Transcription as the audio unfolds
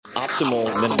optimal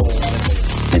minimal.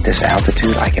 At this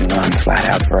altitude, I can run flat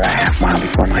out for a half mile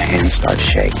before my hands start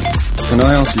shaking. Can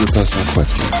I ask you a personal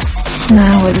question?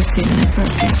 Now would seem an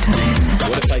appropriate time.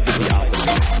 What if I did the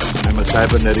opposite? I'm a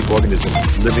cybernetic organism,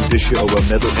 living tissue over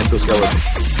metal endoskeleton.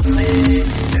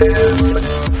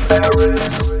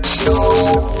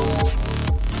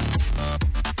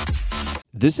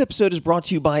 This episode is brought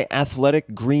to you by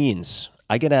Athletic Greens.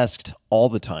 I get asked all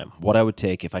the time what I would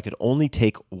take if I could only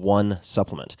take one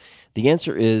supplement. The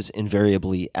answer is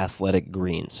invariably Athletic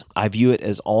Greens. I view it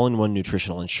as all-in-one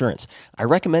nutritional insurance. I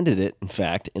recommended it, in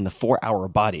fact, in the 4-Hour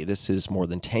Body. This is more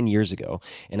than 10 years ago,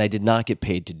 and I did not get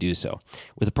paid to do so.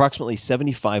 With approximately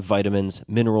 75 vitamins,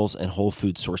 minerals, and whole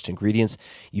food sourced ingredients,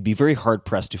 you'd be very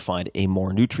hard-pressed to find a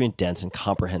more nutrient-dense and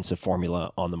comprehensive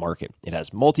formula on the market. It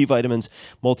has multivitamins,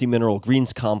 multi-mineral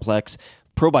greens complex,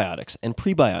 probiotics and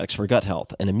prebiotics for gut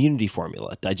health, an immunity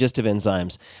formula, digestive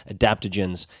enzymes,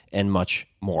 adaptogens, and much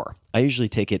more. I usually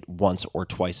take it once or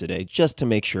twice a day just to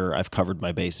make sure I've covered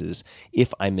my bases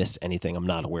if I missed anything I'm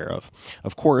not aware of.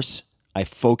 Of course, I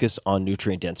focus on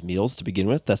nutrient-dense meals to begin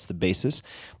with. That's the basis.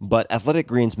 But Athletic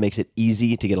Greens makes it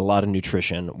easy to get a lot of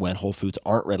nutrition when whole foods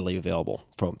aren't readily available.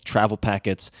 From travel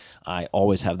packets, I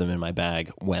always have them in my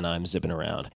bag when I'm zipping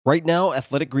around. Right now,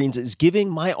 Athletic Greens is giving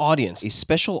my audience a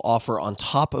special offer on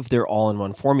top of their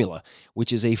all-in-one formula,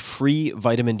 which is a free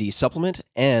vitamin D supplement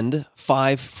and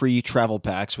 5 free travel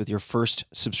packs with your first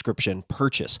subscription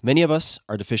purchase. Many of us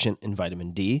are deficient in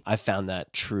vitamin D. I've found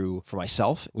that true for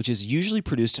myself, which is usually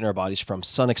produced in our bodies from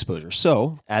sun exposure.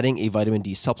 So, adding a vitamin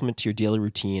D supplement to your daily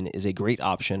routine is a great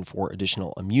option for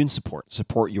additional immune support.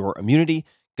 Support your immunity,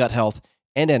 gut health,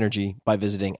 and energy by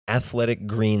visiting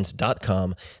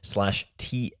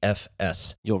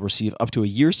athleticgreens.com/TFS. You'll receive up to a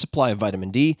year's supply of vitamin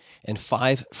D and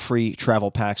 5 free travel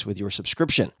packs with your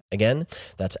subscription. Again,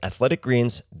 that's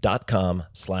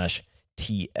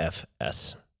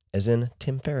athleticgreens.com/TFS, as in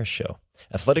Tim Ferriss Show.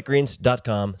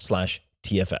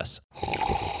 athleticgreens.com/TFS.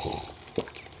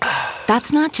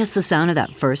 That's not just the sound of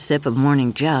that first sip of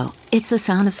Morning Joe. It's the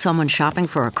sound of someone shopping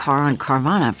for a car on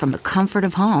Carvana from the comfort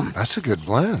of home. That's a good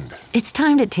blend. It's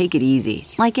time to take it easy,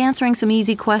 like answering some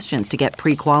easy questions to get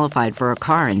pre-qualified for a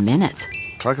car in minutes.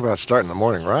 Talk about starting the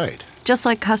morning right. Just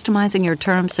like customizing your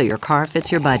terms so your car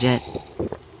fits your budget.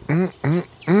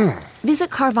 Visit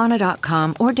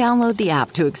Carvana.com or download the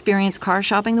app to experience car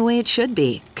shopping the way it should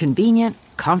be. Convenient,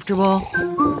 comfortable.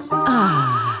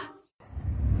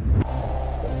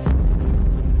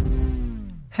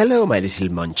 Hello, my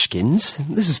little munchkins.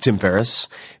 This is Tim Ferriss,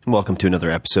 and welcome to another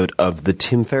episode of The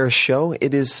Tim Ferriss Show.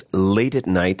 It is late at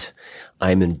night.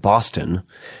 I'm in Boston,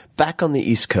 back on the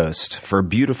East Coast for a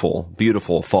beautiful,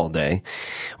 beautiful fall day,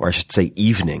 or I should say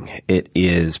evening. It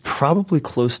is probably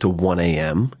close to 1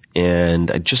 a.m., and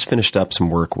I just finished up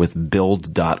some work with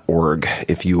Build.org.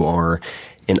 If you are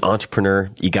an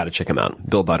entrepreneur, you got to check them out,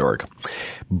 Build.org.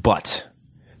 But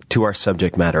to our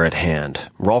subject matter at hand,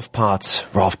 Rolf Potts.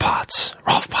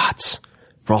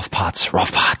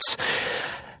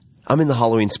 I'm in the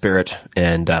Halloween spirit,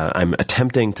 and I'm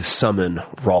attempting to summon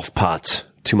Rolf Potts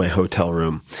to my hotel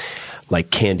room like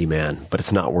Candyman, but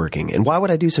it's not working. And why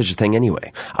would I do such a thing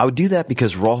anyway? I would do that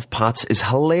because Rolf Potts is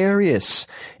hilarious,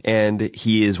 and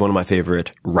he is one of my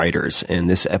favorite writers, and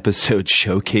this episode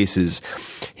showcases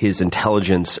his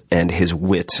intelligence and his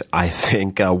wit. I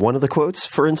think one of the quotes,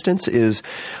 for instance, is,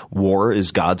 "War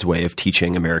is God's way of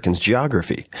teaching Americans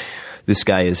geography." This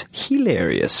guy is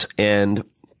hilarious, and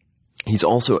he's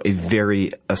also a very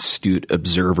astute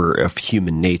observer of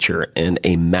human nature and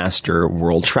a master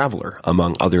world traveler,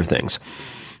 among other things.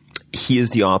 He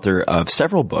is the author of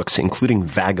several books, including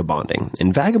Vagabonding.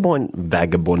 And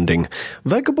vagabonding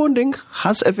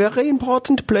has a very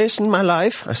important place in my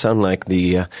life. I sound like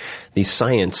the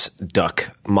science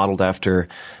duck modeled after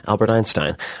Albert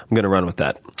Einstein. I'm going to run with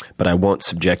that, but I won't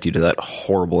subject you to that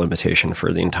horrible imitation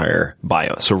for the entire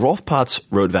bio. So Rolf Potts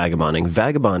wrote Vagabonding.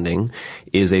 Vagabonding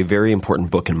is a very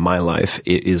important book in my life.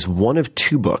 It is one of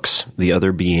 2 books, the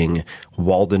other being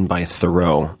Walden by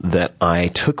Thoreau, that I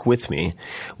took with me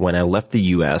when I left the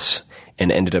U.S.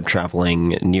 and ended up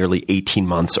traveling nearly 18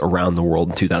 months around the world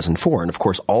in 2004. And of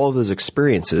course, all of those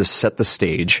experiences set the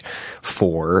stage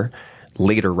for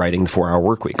later writing the 4-Hour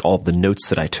Workweek, all of the notes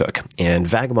that I took. And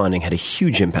Vagabonding had a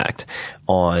huge impact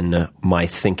on my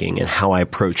thinking and how I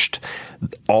approached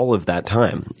all of that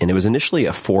time. And it was initially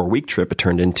a 4-week trip. It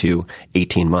turned into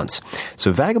 18 months.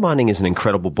 So Vagabonding is an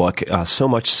incredible book, so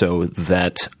much so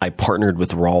that I partnered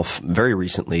with Rolf very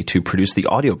recently to produce the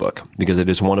audiobook because it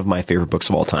is one of my favorite books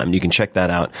of all time. You can check that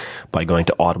out by going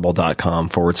to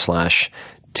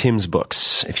audible.com/Tim's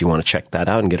Books if you want to check that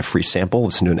out and get a free sample,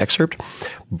 listen to an excerpt.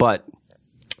 But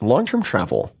long-term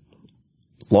travel,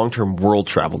 long-term world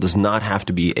travel does not have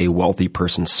to be a wealthy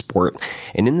person's sport.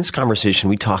 And in this conversation,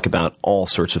 we talk about all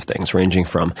sorts of things, ranging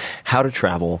from how to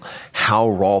travel, how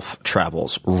Rolf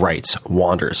travels, writes,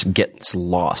 wanders, gets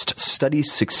lost,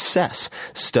 studies success,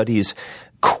 studies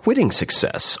quitting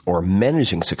success or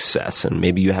managing success. And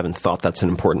maybe you haven't thought that's an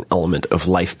important element of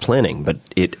life planning, but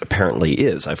it apparently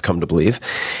is, I've come to believe.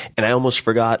 And I almost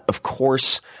forgot, of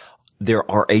course, there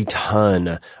are a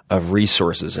ton of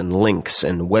resources and links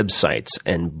and websites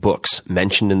and books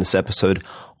mentioned in this episode.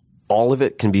 All of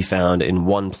it can be found in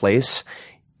one place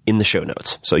in the show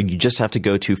notes. So you just have to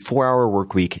go to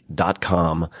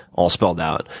 4hourworkweek.com, all spelled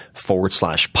out,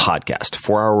 /podcast,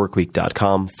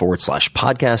 4hourworkweek.com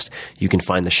 /podcast. You can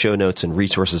find the show notes and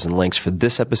resources and links for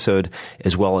this episode,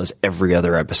 as well as every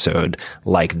other episode,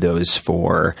 like those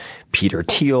for Peter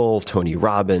Thiel, Tony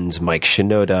Robbins, Mike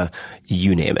Shinoda,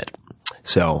 you name it.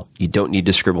 So you don't need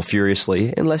to scribble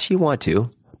furiously unless you want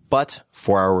to, but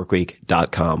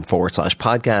 4hourworkweek.com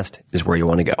 /podcast is where you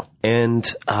want to go.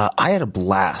 And I had a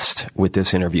blast with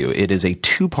this interview. It is a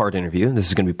 2-part interview. This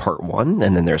is going to be part 1,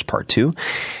 and then there's part 2.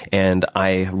 And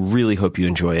I really hope you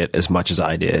enjoy it as much as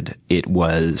I did. It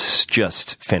was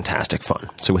just fantastic fun.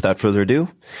 So without further ado,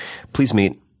 please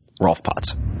meet Rolf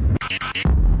Potts.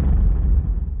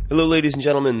 Hello, ladies and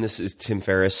gentlemen. This is Tim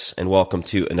Ferriss, and welcome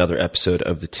to another episode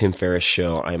of The Tim Ferriss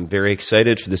Show. I'm very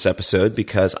excited for this episode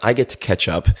because I get to catch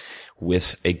up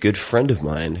with a good friend of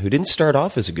mine who didn't start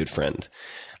off as a good friend,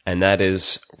 and that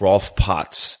is Rolf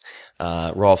Potts.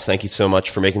 Rolf, thank you so much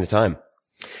for making the time.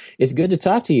 It's good to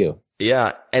talk to you.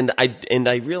 Yeah, and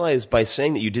I realize by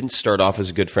saying that you didn't start off as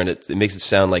a good friend, it makes it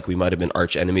sound like we might have been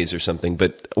arch enemies or something,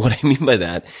 but what I mean by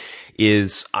that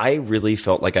is I really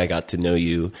felt like I got to know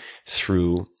you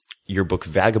through your book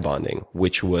Vagabonding,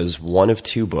 which was one of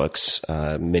 2 books,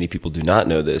 many people do not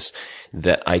know this,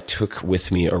 that I took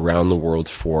with me around the world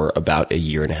for about a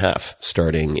year and a half,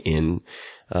 starting in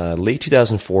late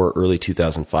 2004, early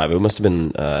 2005. It must have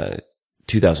been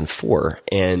 2004.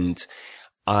 And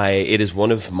it is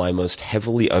one of my most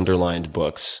heavily underlined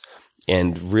books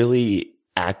and really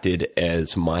acted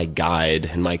as my guide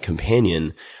and my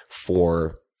companion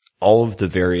for all of the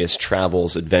various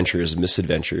travels, adventures,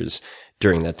 misadventures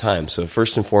during that time. So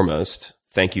first and foremost,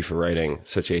 thank you for writing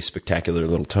such a spectacular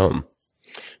little tome.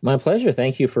 My pleasure.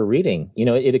 Thank you for reading. You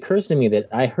know, it occurs to me that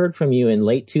I heard from you in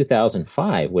late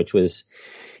 2005, which was,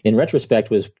 in retrospect,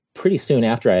 was pretty soon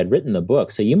after I had written the book.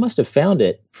 So you must have found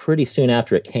it pretty soon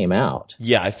after it came out.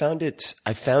 Yeah, I found it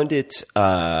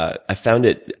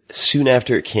soon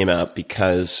after it came out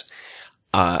because,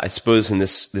 I suppose, and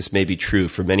this may be true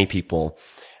for many people,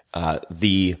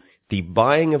 the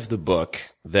buying of the book,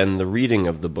 then the reading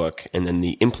of the book, and then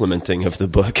the implementing of the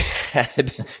book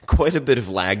had quite a bit of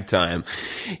lag time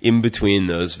in between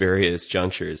those various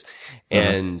junctures.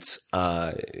 And,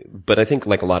 but I think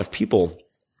like a lot of people,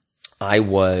 I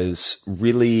was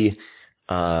really,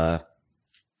 I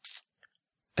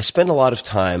spent a lot of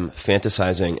time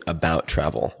fantasizing about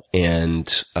travel and,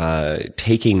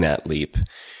 taking that leap,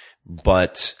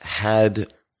 but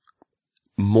had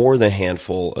more than a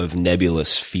handful of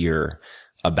nebulous fear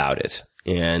about it.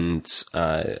 And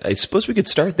I suppose we could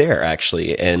start there,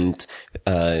 actually. And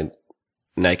I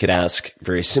could ask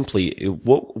very simply,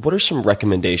 what are some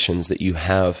recommendations that you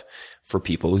have for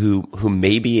people who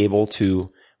may be able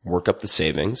to work up the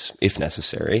savings, if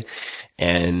necessary,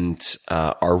 and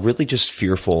are really just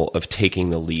fearful of taking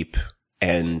the leap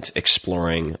and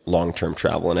exploring long-term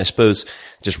travel? And I suppose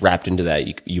just wrapped into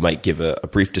that, you might give a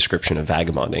brief description of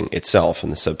Vagabonding itself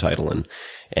and the subtitle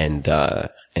and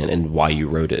why you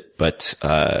wrote it. But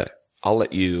I'll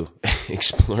let you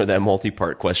explore that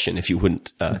multi-part question if you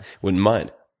wouldn't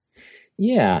mind.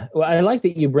 Yeah. Well, I like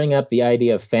that you bring up the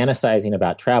idea of fantasizing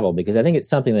about travel, because I think it's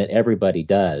something that everybody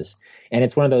does. And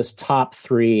it's one of those top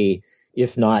 3,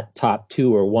 if not top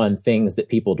 2 or 1 things that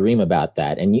people dream about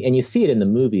that. And you see it in the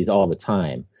movies all the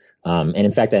time. And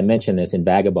in fact, I mentioned this in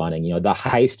Vagabonding, you know, the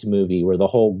heist movie where the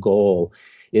whole goal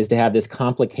is to have this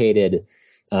complicated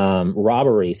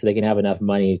robbery so they can have enough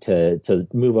money to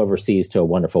move overseas to a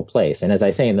wonderful place. And as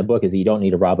I say in the book, is that you don't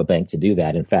need to rob a bank to do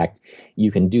that. In fact, you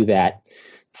can do that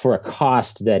for a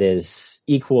cost that is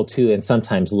equal to and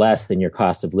sometimes less than your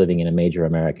cost of living in a major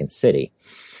American city.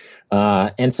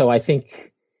 And so I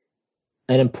think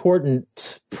an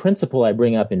important principle I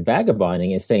bring up in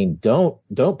Vagabonding is saying, don't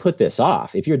put this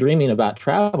off. If you're dreaming about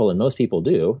travel, and most people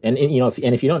do, and you know,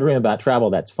 if you don't dream about travel,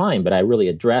 that's fine. But I really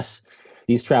address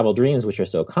these travel dreams, which are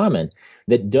so common,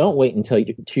 that don't wait until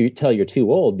you're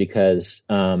too old, because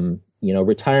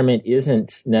retirement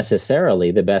isn't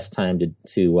necessarily the best time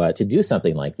to do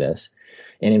something like this.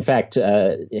 And in fact,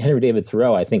 Henry David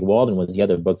Thoreau, I think Walden was the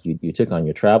other book you took on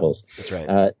your travels. That's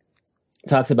right.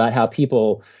 Talks about how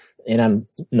people, and I'm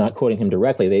not quoting him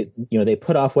directly, they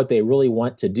put off what they really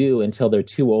want to do until they're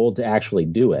too old to actually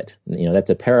do it. That's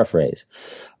a paraphrase.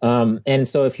 And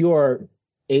so if you're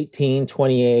 18,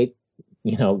 28,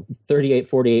 38,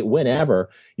 48, whenever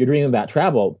you're dreaming about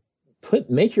travel,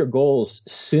 make your goals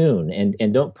soon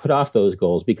and don't put off those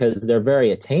goals because they're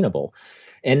very attainable.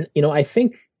 And, I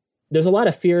think there's a lot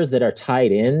of fears that are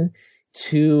tied in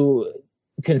to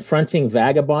confronting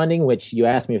vagabonding, which you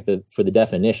asked me for the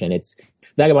definition.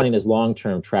 Vagabonding is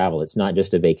long-term travel. It's not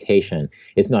just a vacation.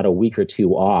 It's not a week or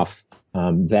two off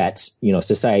that,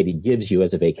 society gives you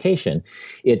as a vacation.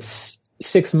 It's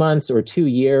 6 months or 2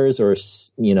 years or,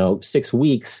 6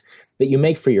 weeks that you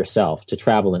make for yourself to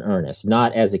travel in earnest,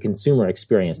 not as a consumer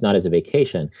experience, not as a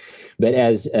vacation, but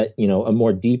as a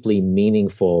more deeply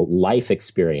meaningful life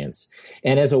experience,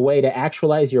 and as a way to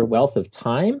actualize your wealth of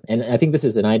time. And I think this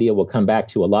is an idea we'll come back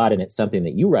to a lot, and it's something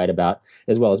that you write about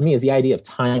as well as me, is the idea of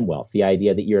time wealth, the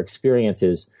idea that your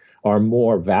experiences are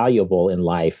more valuable in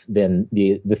life than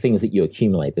the things that you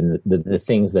accumulate, than the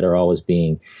things that are always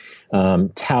being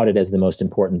touted as the most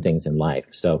important things in life.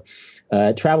 So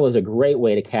travel is a great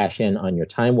way to cash in on your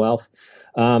time wealth.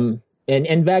 And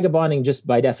vagabonding, just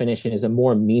by definition, is a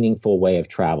more meaningful way of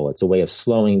travel. It's a way of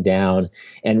slowing down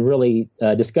and really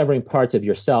discovering parts of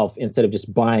yourself instead of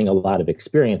just buying a lot of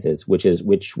experiences,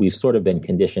 which we've sort of been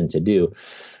conditioned to do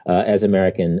as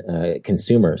American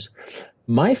consumers.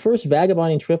 My first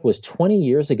vagabonding trip was 20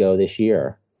 years ago this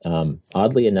year,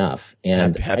 oddly enough.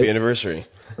 And happy anniversary.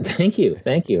 Thank you.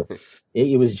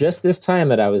 It was just this time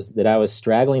that I was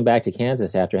straggling back to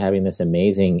Kansas after having this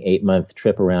amazing 8-month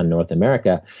trip around North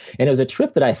America. And it was a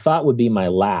trip that I thought would be my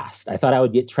last. I thought I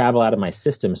would get travel out of my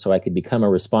system so I could become a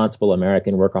responsible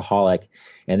American workaholic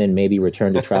and then maybe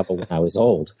return to travel when I was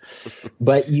old.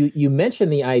 But you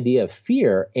mentioned the idea of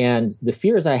fear, and the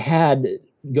fears I had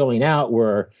going out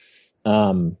were,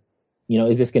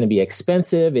 is this going to be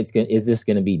expensive? Is this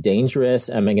going to be dangerous?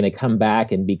 Am I going to come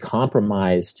back and be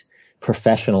compromised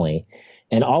professionally?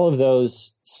 And all of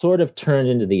those sort of turned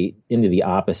into the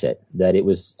opposite, that it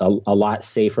was a lot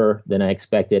safer than I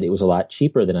expected. It was a lot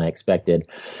cheaper than I expected.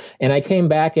 And I came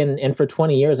back and for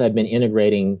 20 years, I've been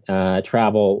integrating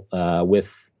travel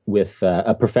with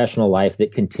a professional life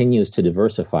that continues to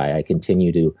diversify. I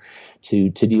continue to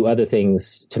do other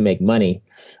things to make money,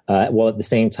 while at the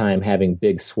same time having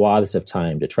big swaths of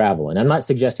time to travel. And I'm not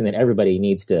suggesting that everybody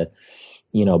needs to,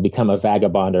 become a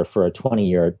vagabonder for a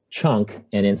 20-year chunk.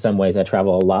 And in some ways, I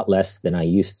travel a lot less than I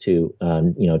used to,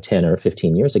 10 or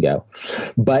 15 years ago.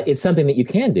 But it's something that you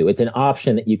can do. It's an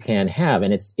option that you can have,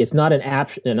 and it's not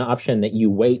an option that you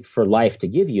wait for life to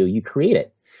give you. You create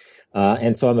it.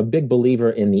 And so I'm a big believer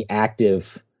in the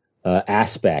active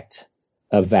aspect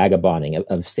of vagabonding,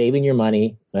 of saving your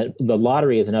money. The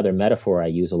lottery is another metaphor I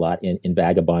use a lot in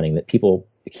vagabonding, that people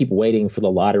keep waiting for the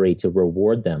lottery to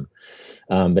reward them.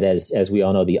 But as we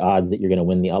all know, the odds that you're going to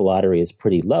win the lottery is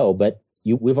pretty low, but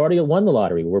we've already won the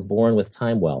lottery. We're born with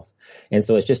time wealth. And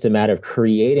so it's just a matter of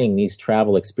creating these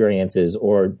travel experiences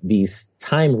or these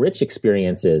time-rich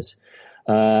experiences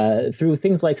through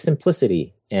things like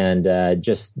simplicity and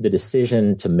just the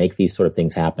decision to make these sort of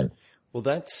things happen. Well,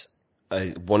 that's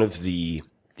one of the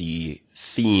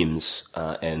themes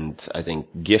and I think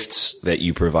gifts that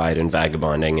you provide in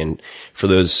vagabonding. And for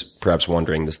those perhaps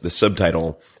wondering, the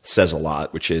subtitle says a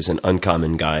lot, which is An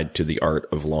Uncommon Guide to the Art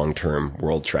of Long-Term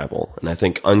World Travel. And I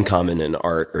think uncommon and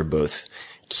art are both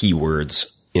key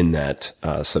words in that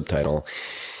subtitle.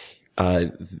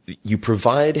 You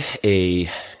provide a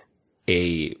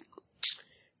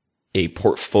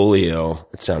portfolio.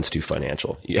 It sounds too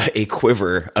financial. A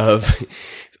quiver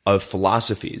of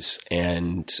philosophies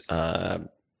and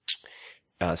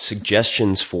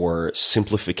suggestions for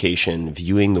simplification,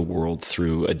 viewing the world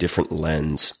through a different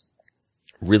lens,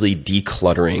 really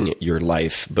decluttering your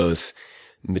life, both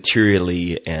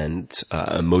materially and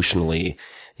emotionally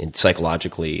and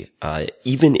psychologically,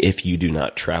 even if you do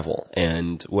not travel.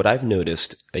 And what I've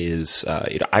noticed is,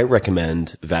 I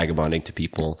recommend vagabonding to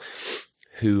people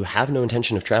who have no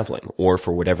intention of traveling, or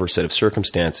for whatever set of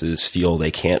circumstances feel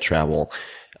they can't travel,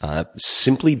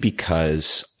 simply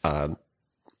because, and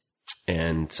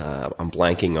I'm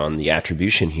blanking on the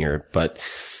attribution here, but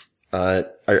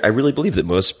I really believe that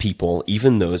most people,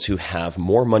 even those who have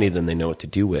more money than they know what to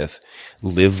do with,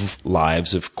 live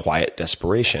lives of quiet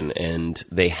desperation, and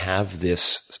they have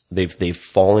this. They've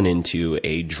fallen into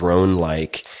a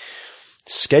drone-like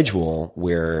schedule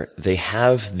where they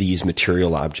have these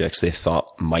material objects they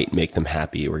thought might make them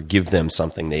happy or give them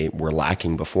something they were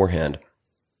lacking beforehand,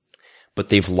 but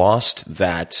they've lost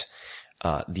that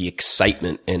the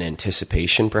excitement and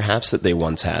anticipation perhaps that they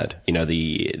once had. You know,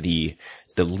 the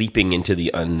leaping into the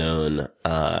unknown,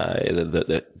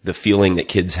 the feeling that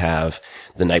kids have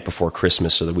the night before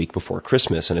Christmas or the week before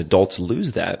Christmas, and adults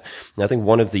lose that. And I think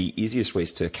one of the easiest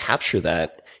ways to capture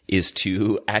that is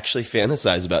to actually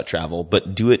fantasize about travel,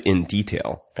 but do it in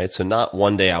detail, right? So not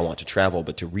one day I want to travel,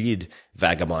 but to read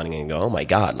Vagabonding and go, oh my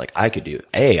God, like I could do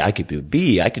A, I could do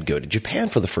B, I could go to Japan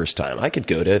for the first time. I could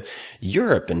go to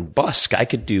Europe and busk. I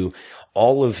could do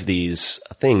all of these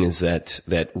things that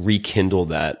rekindle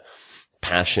that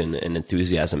passion and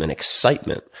enthusiasm and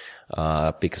excitement.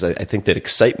 Because I think that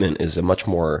excitement is a much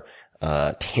more,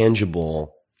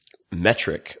 tangible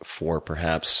metric for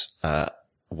perhaps,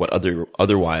 what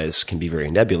otherwise can be very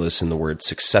nebulous in the word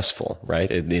successful, right?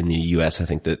 In the US, I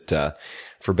think that,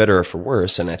 for better or for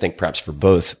worse, and I think perhaps for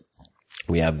both,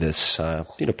 we have this,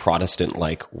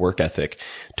 Protestant-like work ethic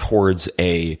towards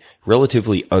a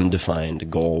relatively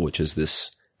undefined goal, which is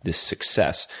this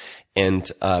success. And,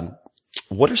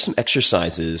 what are some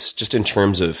exercises just in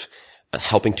terms of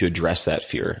helping to address that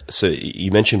fear? So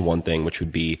you mentioned one thing, which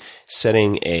would be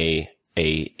setting a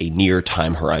near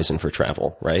time horizon for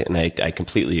travel, right? And I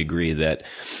completely agree that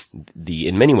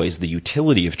in many ways, the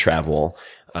utility of travel,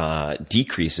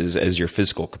 decreases as your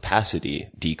physical capacity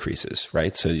decreases,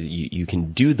 right? So you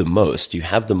can do the most, you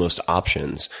have the most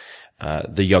options,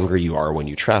 the younger you are when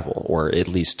you travel, or at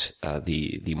least,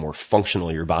 the more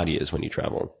functional your body is when you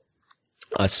travel.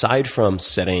 Aside from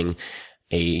setting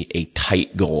a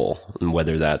tight goal,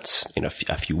 whether that's, a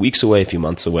few weeks away, a few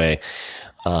months away,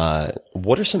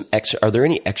 what are are there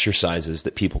any exercises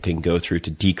that people can go through to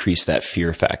decrease that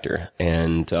fear factor,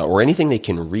 and, or anything they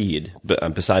can read,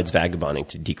 besides Vagabonding,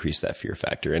 to decrease that fear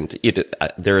factor? And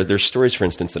there's stories, for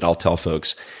instance, that I'll tell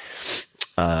folks,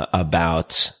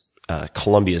 about,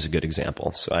 Colombia is a good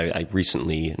example. So I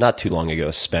recently, not too long ago,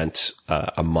 spent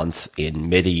a month in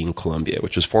Medellin, Colombia,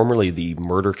 which was formerly the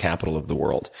murder capital of the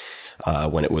world,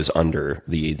 when it was under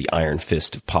the iron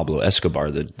fist of Pablo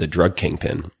Escobar, the drug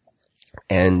kingpin.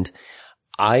 And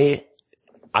I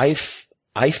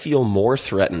feel more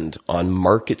threatened on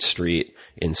Market Street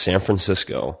in San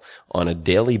Francisco on a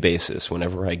daily basis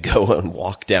whenever I go and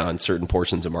walk down certain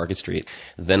portions of Market Street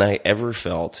than I ever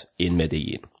felt in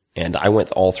Medellin. And I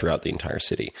went all throughout the entire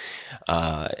city.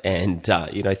 I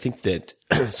think that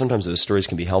sometimes those stories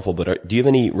can be helpful, but do you have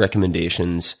any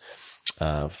recommendations,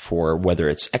 for whether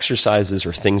it's exercises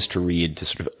or things to read to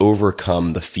sort of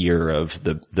overcome the fear of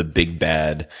the big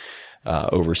bad,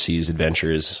 overseas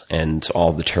adventures and all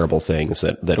of the terrible things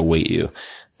that await you,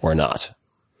 or not?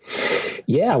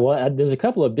 Yeah, well, there's a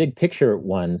couple of big picture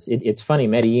ones. It's funny,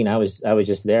 Medellin, I was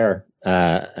just there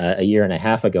a year and a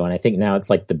half ago, and I think now it's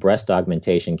like the breast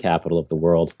augmentation capital of the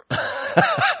world.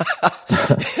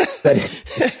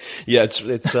 Yeah,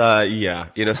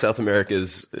 South America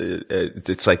is,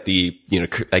 it's like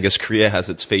I guess Korea has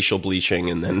its facial bleaching,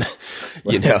 and then,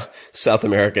 South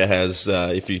America has,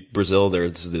 Brazil,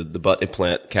 there's the butt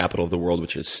implant capital of the world,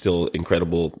 which is still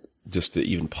incredible just to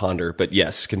even ponder. But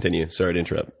yes, continue. Sorry to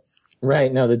interrupt.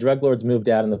 Right. No, the drug lords moved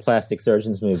out and the plastic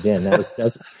surgeons moved in.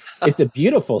 It's a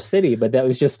beautiful city, but it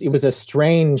was a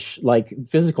strange, like,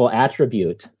 physical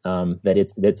attribute,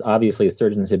 that's obviously the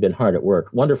surgeons have been hard at work.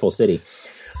 Wonderful city.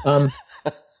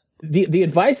 The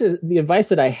advice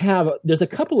that I have, there's a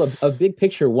couple of big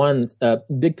picture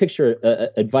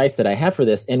advice that I have for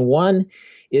this. And one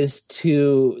is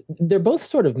they're both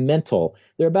sort of mental.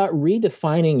 They're about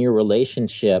redefining your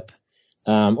relationship,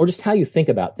 or just how you think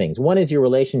about things. One is your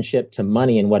relationship to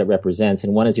money and what it represents,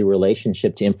 and one is your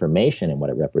relationship to information and what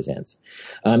it represents.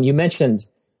 You mentioned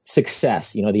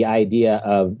success, the idea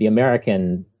of the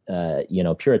American,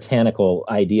 puritanical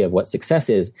idea of what success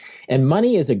is. And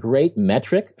money is a great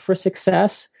metric for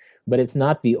success, but it's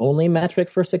not the only metric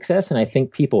for success. And I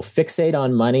think people fixate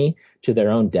on money to their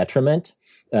own detriment,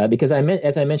 because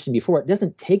as I mentioned before, it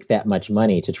doesn't take that much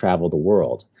money to travel the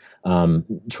world.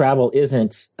 Travel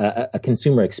isn't a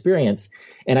consumer experience.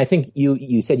 And I think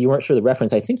you said you weren't sure the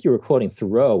reference. I think you were quoting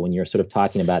Thoreau when you're sort of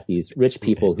talking about these rich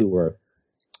people who were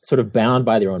sort of bound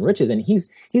by their own riches. And he's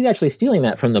actually stealing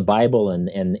that from the Bible and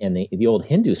the old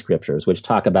Hindu scriptures, which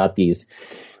talk about these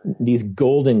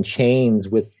golden chains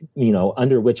with,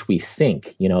 under which we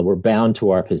sink. We're bound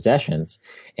to our possessions.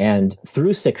 And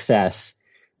through success,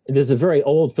 this is a very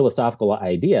old philosophical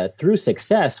idea. Through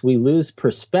success, we lose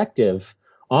perspective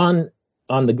on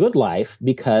the good life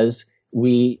because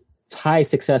we tie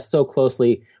success so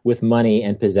closely with money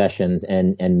and possessions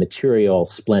and material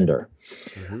splendor.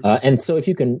 And so if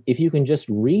you can just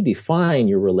redefine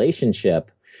your relationship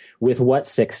with what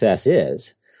success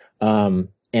is, and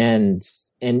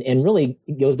really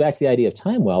it goes back to the idea of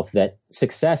time wealth, that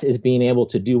success is being able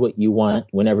to do what you want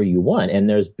whenever you want. And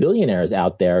there's billionaires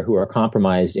out there who are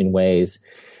compromised in ways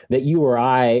that you or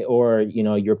I or,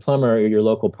 your plumber or your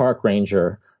local park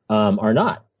ranger are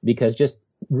not, because just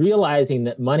realizing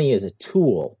that money is a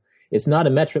tool, it's not a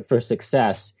metric for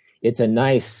success. It's a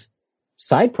nice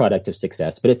side product of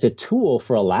success, but it's a tool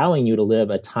for allowing you to live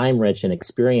a time-rich and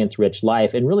experience-rich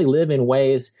life and really live in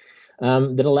ways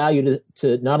that allow you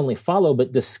to not only follow,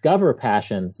 but discover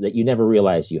passions that you never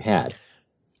realized you had.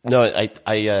 No,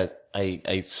 I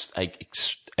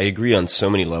agree on so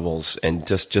many levels, and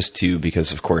just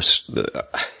because of course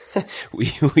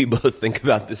we both think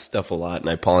about this stuff a lot, and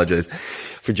I apologize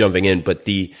for jumping in, but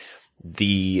the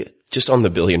just on the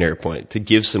billionaire point, to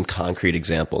give some concrete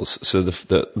examples. So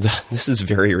this is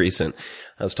very recent.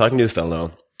 I was talking to a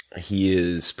fellow. He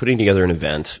is putting together an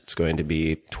event. It's going to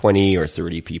be 20 or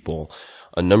 30 people,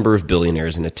 a number of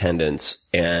billionaires in attendance,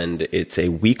 and it's a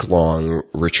week-long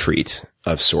retreat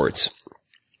of sorts.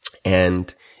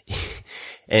 And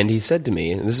he said to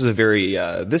me, and this is a very,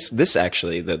 this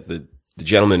actually, the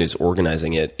gentleman who's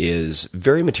organizing it is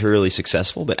very materially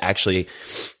successful, but actually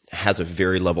has a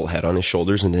very level head on his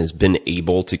shoulders and has been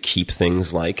able to keep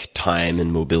things like time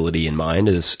and mobility in mind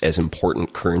as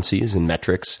important currencies and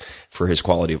metrics for his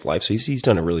quality of life. So he's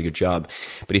done a really good job.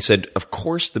 But he said, of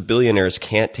course, the billionaires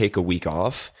can't take a week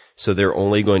off, so they're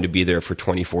only going to be there for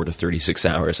 24 to 36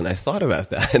 hours. And I thought about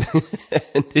that.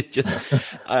 And it just,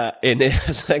 and it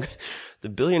was like, the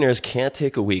billionaires can't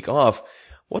take a week off.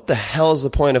 What the hell is the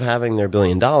point of having their $1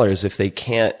 billion if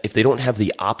they don't have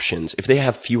the options, if they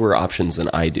have fewer options than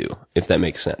I do, if that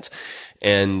makes sense?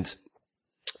 And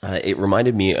it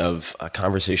reminded me of a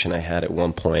conversation I had at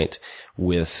one point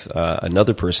with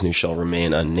another person who shall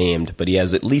remain unnamed, but he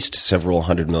has at least several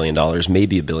 $100 million,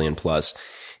 maybe $1 billion plus.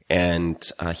 And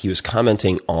he was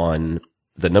commenting on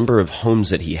the number of homes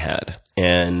that he had.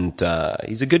 And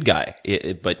he's a good guy.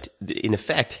 But in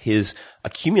effect, his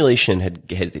accumulation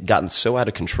had gotten so out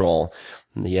of control.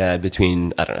 He had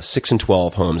between, 6 and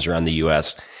 12 homes around the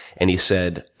U.S. And he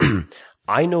said,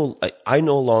 I no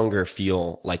longer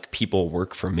feel like people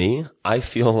work for me. I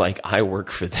feel like I work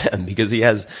for them, because he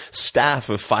has staff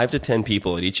of 5 to 10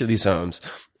 people at each of these homes.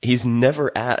 He's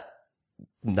never at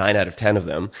 9 out of 10 of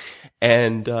them.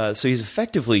 And so he's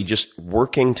effectively just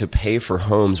working to pay for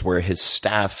homes where his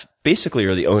staff basically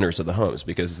are the owners of the homes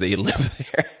because they live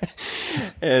there.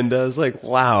 And I was like,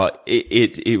 wow,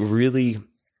 it really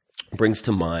brings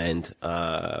to mind,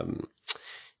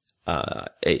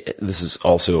 this is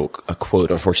also a quote.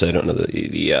 Unfortunately, I don't know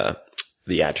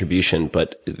the attribution,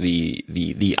 but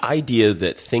the idea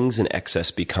that things in excess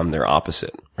become their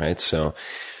opposite, right? So,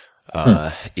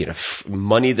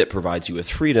 money that provides you with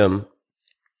freedom,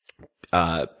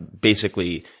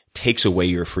 basically takes away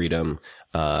your freedom,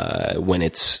 when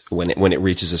it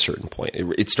reaches a certain point.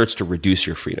 It starts to reduce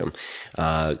your freedom.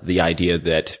 The idea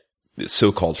that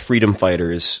so-called freedom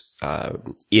fighters,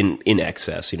 in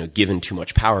excess, given too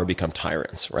much power, become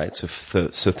tyrants, right? So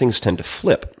things tend to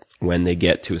flip when they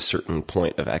get to a certain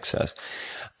point of excess.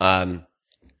 Also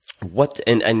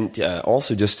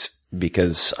just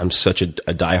because I'm such a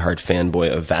diehard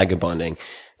fanboy of vagabonding,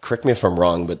 correct me if I'm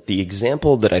wrong, but the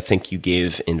example that I think you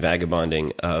gave in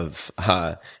Vagabonding of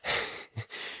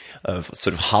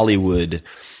sort of Hollywood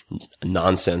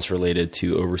nonsense related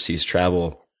to overseas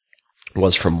travel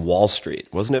was from Wall Street.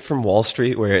 Wasn't it from Wall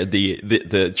Street, where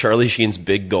the Charlie Sheen's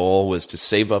big goal was to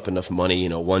save up enough money,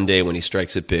 one day when he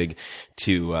strikes it big,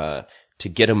 to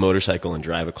get a motorcycle and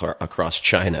drive across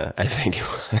China, I think.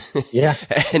 Yeah.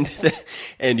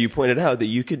 And you pointed out that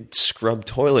you could scrub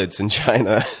toilets in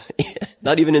China,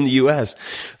 not even in the US,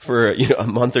 for, a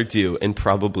month or two, and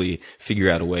probably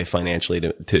figure out a way financially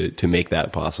to make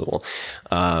that possible.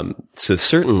 So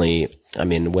certainly,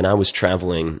 when I was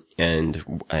traveling and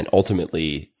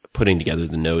ultimately putting together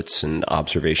the notes and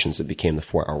observations that became the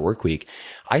 4-Hour Workweek,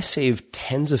 I saved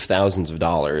tens of thousands of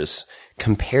dollars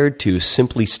compared to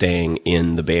simply staying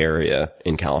in the Bay Area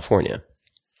in California.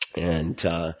 And,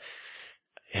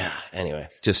 anyway,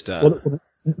 just,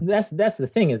 that's the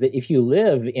thing, is that if you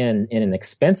live in an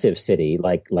expensive city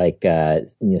like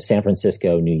San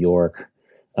Francisco, New York,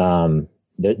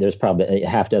 there's probably a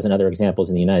half dozen other examples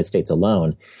in the United States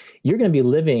alone, you're going to be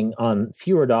living on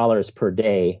fewer dollars per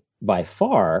day by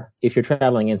far, if you're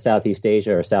traveling in Southeast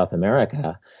Asia or South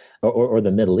America or the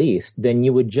Middle East, then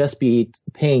you would just be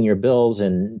paying your bills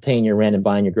and paying your rent and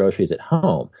buying your groceries at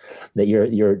home. That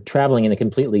you're traveling in a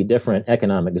completely different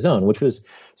economic zone, which was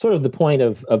sort of the point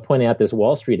of pointing out this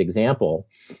Wall Street example.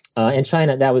 And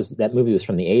China, that movie was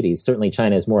from the 80s. Certainly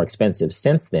China is more expensive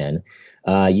since then.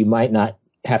 You might not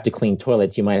have to clean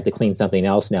toilets. You might have to clean something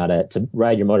else now to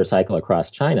ride your motorcycle across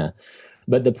China.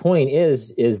 But the point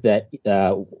is that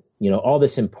all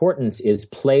this importance is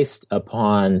placed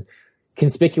upon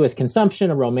conspicuous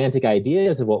consumption of romantic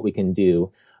ideas of what we can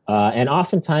do, and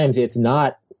oftentimes it's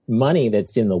not money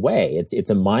that's in the way. It's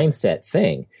a mindset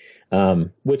thing,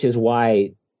 which is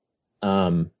why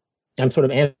I'm sort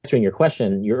of answering your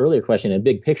earlier question, in a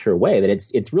big picture way. That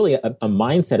it's really a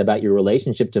mindset about your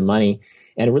relationship to money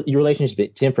and your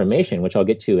relationship to information, which I'll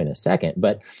get to in a second.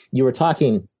 But you were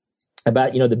talking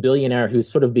about the billionaire who's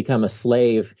sort of become a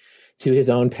slave to his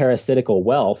own parasitical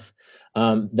wealth.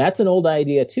 That's an old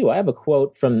idea too. I have a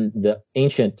quote from the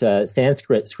ancient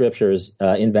Sanskrit scriptures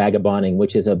in Vagabonding,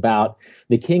 which is about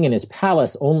the king in his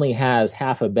palace only has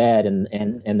half a bed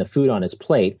and the food on his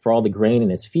plate for all the grain in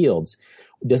his fields.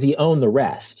 Does he own the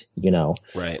rest?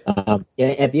 Right.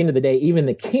 At the end of the day, even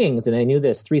the kings, and I knew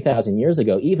this 3,000 years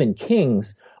ago, even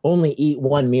kings only eat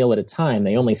one meal at a time.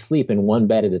 They only sleep in one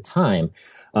bed at a time.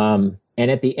 And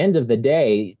at the end of the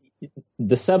day,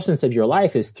 the substance of your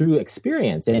life is through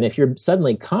experience. And if you're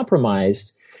suddenly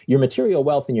compromised, your material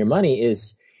wealth and your money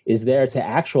is there to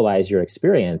actualize your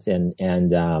experience and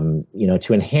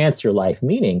to enhance your life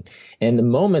meaning. And the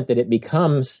moment that it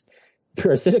becomes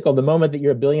parasitical, the moment that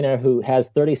you're a billionaire who has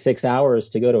 36 hours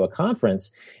to go to a conference,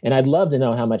 and I'd love to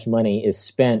know how much money is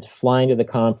spent flying to the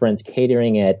conference,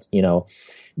 catering it,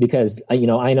 because I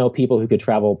know people who could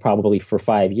travel probably for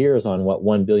 5 years on what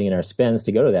one billionaire spends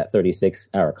to go to that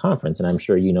 36-hour conference. And I'm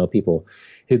sure people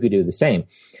who could do the same.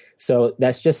 So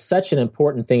that's just such an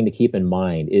important thing to keep in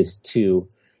mind,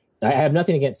 I have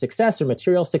nothing against success or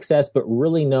material success, but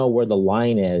really know where the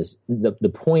line is,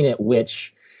 the point at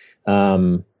which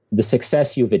the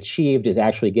success you've achieved is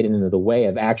actually getting into the way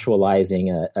of actualizing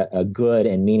a good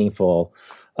and meaningful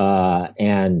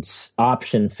and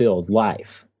option-filled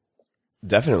life.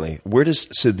 Definitely. Where does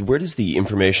the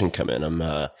information come in?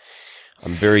 I'm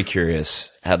very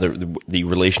curious how the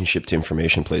relationship to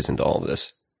information plays into all of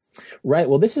this. Right.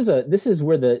 Well, this is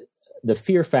where the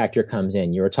fear factor comes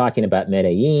in. You were talking about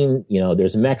Medellin.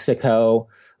 There's Mexico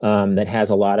that has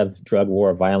a lot of drug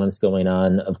war violence going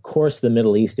on. Of course, the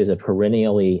Middle East is a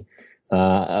perennially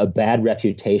a bad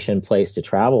reputation place to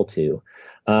travel to.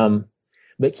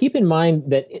 But keep in mind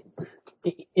that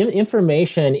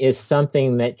information is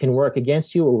something that can work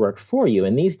against you or work for you.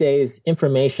 And these days,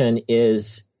 information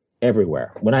is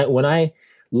everywhere. When I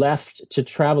left to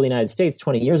travel the United States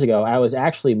 20 years ago, I was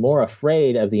actually more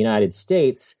afraid of the United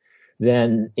States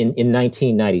than in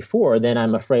 1994 than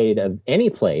I'm afraid of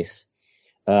any place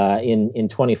in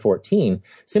 2014,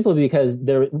 simply because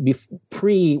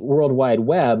pre-World Wide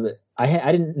Web,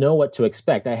 I didn't know what to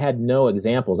expect. I had no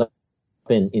examples.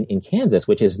 In Kansas,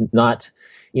 which is not,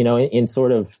 in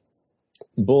sort of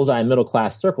bullseye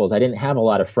middle-class circles. I didn't have a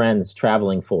lot of friends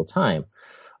traveling full time.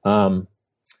 And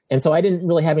so I didn't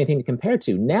really have anything to compare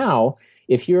to. Now,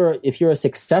 if you're a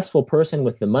successful person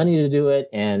with the money to do it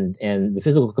and the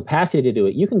physical capacity to do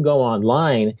it, you can go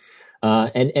online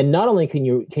and not only can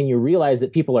you realize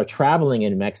that people are traveling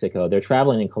in Mexico, they're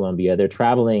traveling in Colombia, they're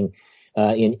traveling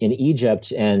in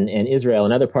Egypt and Israel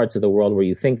and other parts of the world where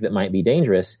you think that might be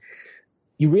dangerous.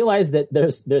 You realize that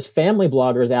there's family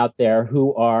bloggers out there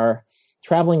who are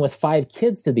traveling with 5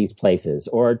 kids to these places,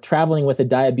 or traveling with a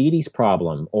diabetes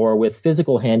problem, or with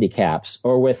physical handicaps,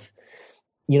 or with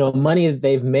money that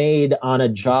they've made on a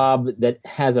job that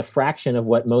has a fraction of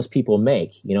what most people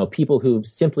make. People who've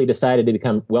simply decided to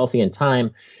become wealthy in time,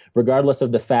 regardless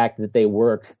of the fact that they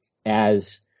work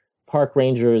as park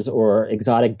rangers or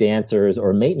exotic dancers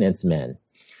or maintenance men.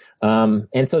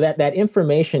 And so that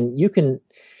information you can.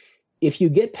 If you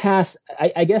get past,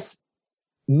 I guess,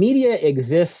 media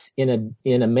exists in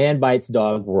a man bites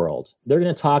dog world. They're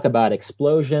going to talk about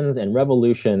explosions and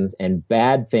revolutions and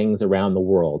bad things around the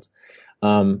world.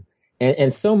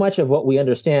 And so much of what we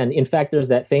understand, in fact, there's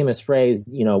that famous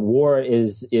phrase, war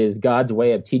is God's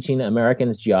way of teaching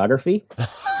Americans geography.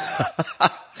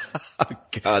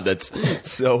 God, that's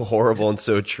so horrible and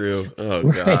so true. Oh,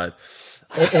 God.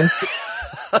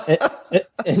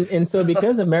 And so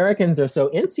because Americans are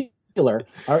so insular,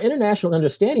 our international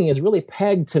understanding is really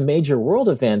pegged to major world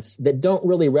events that don't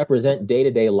really represent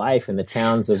day-to-day life in the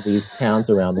towns of these towns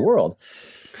around the world.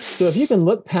 So if you can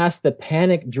look past the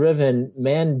panic-driven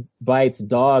man bites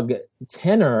dog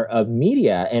tenor of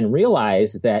media and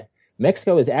realize that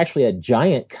Mexico is actually a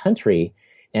giant country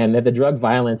and that the drug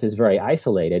violence is very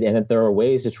isolated and that there are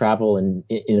ways to travel in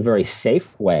a very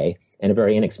safe way and a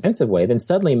very inexpensive way, then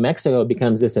suddenly Mexico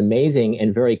becomes this amazing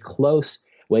and very close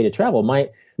way to travel.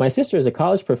 My sister is a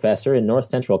college professor in north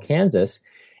central Kansas,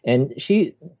 and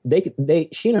she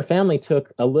and her family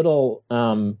took a little,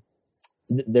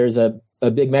 there's a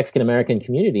big Mexican American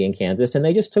community in Kansas, and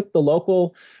they just took the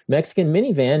local Mexican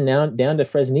minivan down to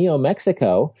Fresnillo,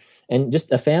 Mexico, and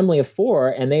just a family of 4,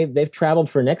 and they've traveled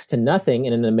for next to nothing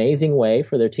in an amazing way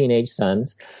for their teenage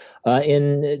sons,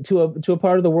 to a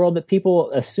part of the world that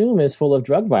people assume is full of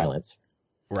drug violence.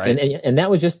 Right. And that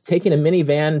was just taking a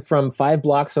minivan from 5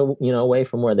 blocks, away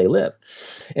from where they live.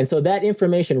 And so that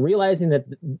information, realizing that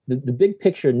the big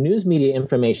picture news media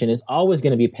information is always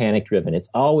going to be panic driven. It's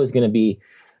always going to be,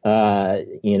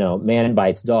 man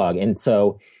bites dog. And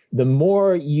so the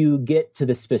more you get to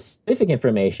the specific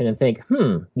information and think,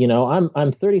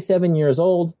 I'm 37 years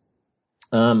old.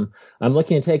 I'm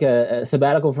looking to take a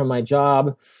sabbatical from my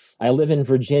job. I live in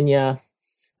Virginia,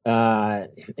 and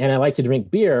I like to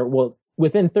drink beer. Well,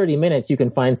 within 30 minutes, you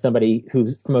can find somebody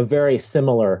who's from a very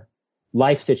similar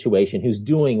life situation who's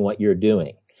doing what you're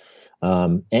doing.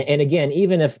 And again,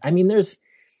 even if,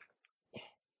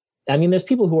 there's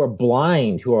people who are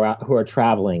blind who are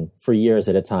traveling for years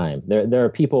at a time. There are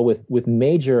people with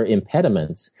major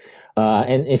impediments.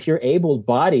 And if you're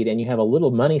able-bodied and you have a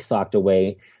little money socked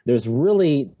away, there's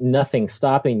really nothing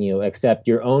stopping you except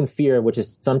your own fear, which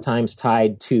is sometimes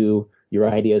tied to your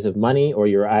ideas of money or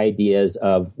your ideas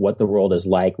of what the world is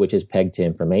like, which is pegged to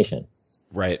information.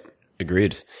 Right.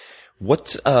 Agreed.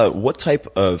 What type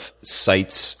of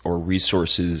sites or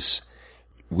resources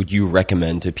would you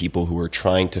recommend to people who are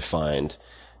trying to find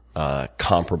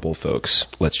comparable folks,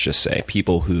 let's just say,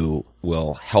 people who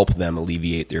will help them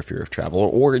alleviate their fear of travel,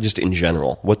 or just in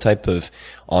general? What type of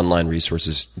online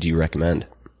resources do you recommend?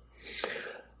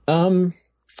 Well,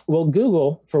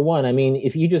 Google, for one.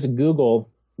 If you just Google,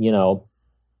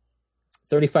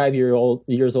 35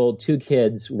 years old, 2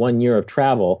 kids, 1 year of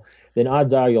travel, then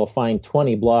odds are you'll find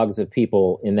 20 blogs of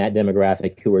people in that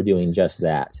demographic who are doing just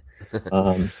that.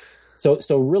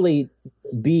 So really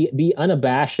be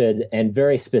unabashed and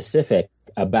very specific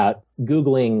about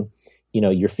Googling,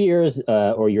 your fears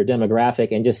or your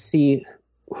demographic, and just see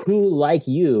who, like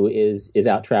you, is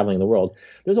out traveling the world.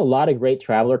 There's a lot of great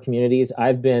traveler communities.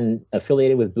 I've been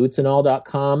affiliated with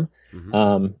bootsandall.com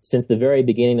since the very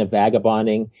beginning of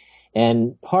vagabonding.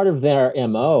 And part of their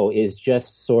MO is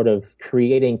just sort of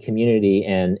creating community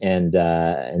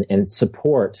and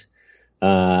support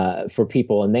for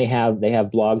people, and they have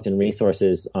blogs and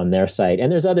resources on their site, and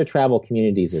there's other travel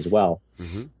communities as well.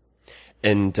 Mm-hmm.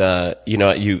 And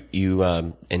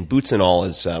and Boots and All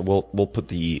is we'll put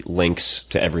the links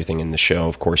to everything in the show,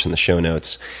 of course, in the show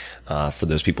notes for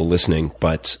those people listening.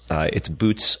 But it's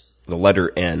Boots, the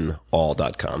letter N,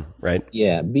 all.com, right?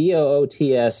 Yeah,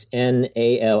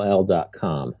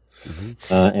 BOOTSNALL.com.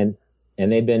 Mm-hmm.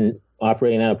 And they've been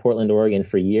operating out of Portland, Oregon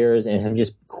for years, and have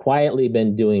just quietly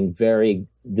been doing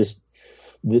the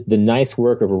nice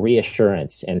work of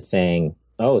reassurance and saying,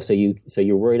 oh, so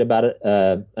you're worried about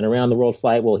an around the world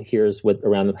flight? Well, here's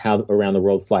how around the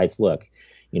world flights look.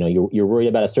 You're worried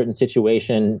about a certain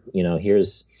situation. Here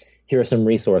are some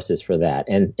resources for that.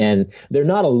 And they're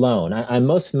not alone. I'm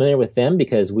most familiar with them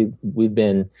because we've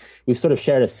sort of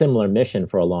shared a similar mission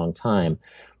for a long time.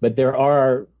 But there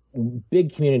are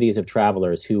big communities of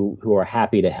travelers who are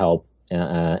happy to help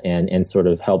and sort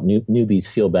of help newbies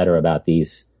feel better about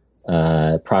these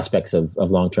prospects of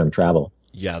long-term travel.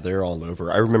 Yeah, they're all over.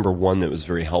 I remember one that was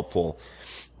very helpful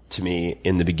to me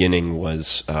in the beginning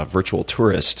was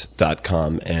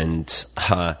virtualtourist.com, and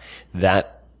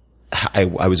that I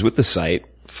was with the site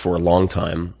for a long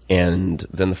time, and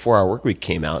then the 4-Hour Workweek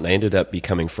came out, and I ended up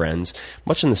becoming friends,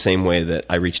 much in the same way that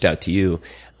I reached out to you.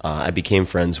 I became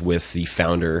friends with the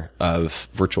founder of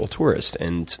Virtual Tourist,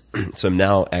 and so I'm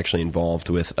now actually involved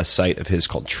with a site of his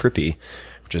called Trippy,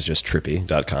 which is just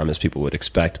trippy.com, as people would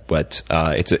expect, but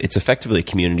it's effectively a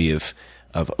community of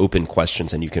open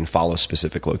questions, and you can follow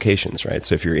specific locations, right?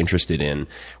 So if you're interested in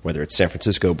whether it's San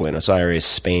Francisco, Buenos Aires,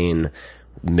 Spain,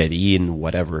 Medellin,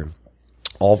 whatever,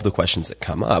 all of the questions that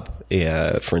come up,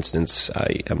 for instance,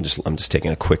 I'm just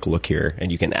taking a quick look here,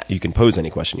 and you can pose any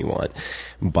question you want,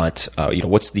 but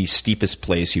what's the steepest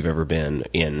place you've ever been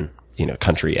in,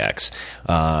 country X?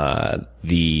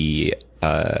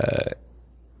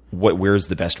 where's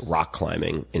the best rock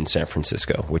climbing in San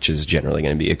Francisco, which is generally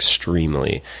going to be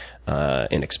extremely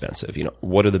inexpensive.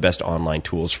 What are the best online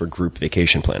tools for group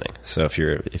vacation planning? So if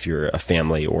you're a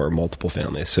family or multiple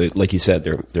families, so like you said,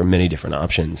 there are many different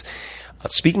options.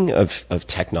 Speaking of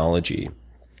technology,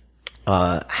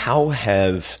 how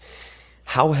have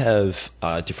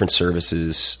different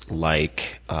services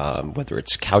like whether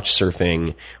it's couch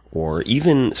surfing or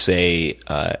even say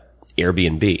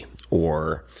Airbnb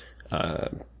or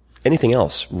anything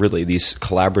else, really, these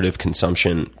collaborative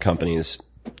consumption companies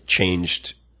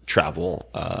changed travel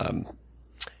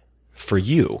for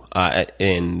you?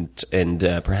 And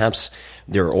perhaps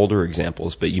there are older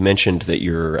examples, but you mentioned that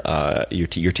you're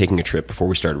taking a trip before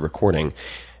we started recording,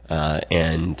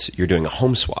 and you're doing a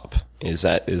home swap.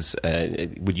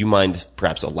 Would you mind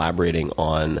perhaps elaborating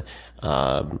on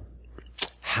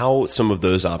how some of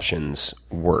those options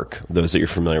work, those that you're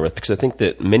familiar with? Because I think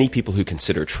that many people who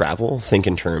consider travel think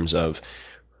in terms of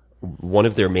one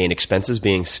of their main expenses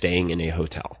being staying in a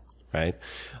hotel, right?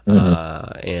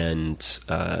 Mm-hmm.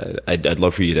 I'd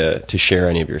love for you to share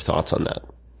any of your thoughts on that.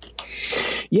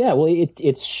 Yeah, well,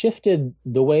 it's shifted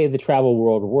the way the travel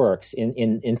world works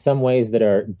in some ways that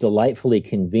are delightfully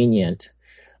convenient,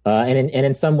 and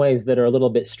in some ways that are a little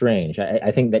bit strange.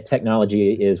 I think that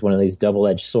technology is one of these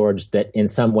double-edged swords that in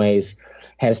some ways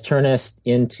has turned us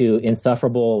into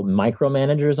insufferable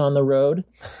micromanagers on the road.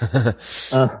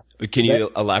 Can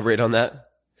you elaborate on that?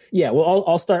 Yeah, well,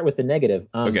 I'll start with the negative.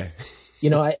 Okay.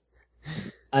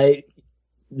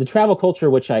 The travel culture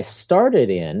which I started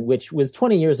in, which was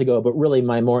 20 years ago, but really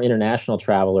my more international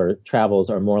travels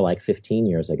are more like 15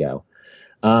 years ago.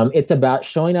 It's about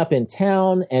showing up in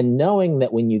town and knowing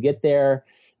that when you get there,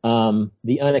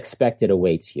 the unexpected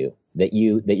awaits you. That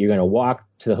you're going to walk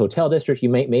to the hotel district. You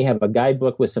may have a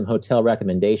guidebook with some hotel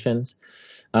recommendations,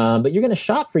 but you're going to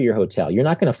shop for your hotel. You're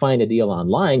not going to find a deal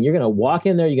online. You're going to walk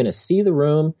in there. You're going to see the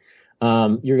room.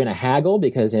 You're going to haggle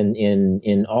because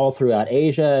in all throughout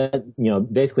Asia,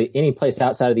 basically any place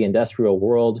outside of the industrial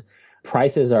world,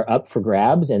 prices are up for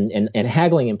grabs, and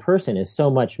haggling in person is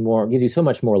gives you so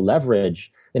much more leverage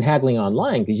than haggling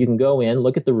online, because you can go in,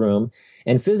 look at the room,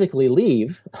 and physically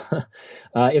leave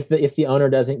if the owner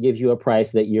doesn't give you a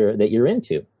price that you're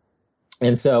into.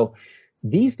 And so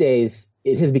these days,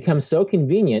 it has become so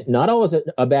convenient, not always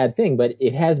a bad thing, but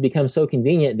it has become so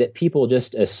convenient that people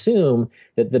just assume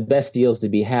that the best deals to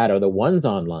be had are the ones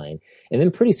online. And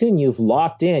then pretty soon you've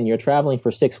locked in, you're traveling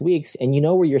for 6 weeks, and you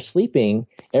know where you're sleeping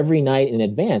every night in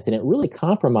advance. And it really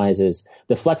compromises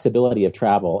the flexibility of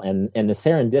travel and the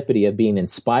serendipity of being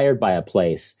inspired by a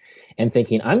place and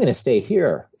thinking, I'm going to stay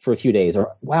here for a few days.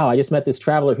 Or, wow, I just met this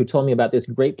traveler who told me about this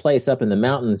great place up in the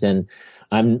mountains, and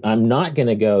I'm not going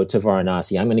to go to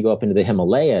Varanasi. I'm going to go up into the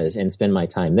Himalayas and spend my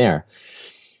time there.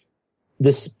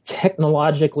 This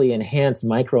technologically enhanced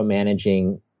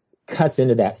micromanaging cuts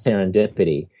into that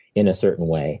serendipity in a certain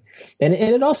way. And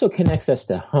it also connects us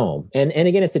to home. And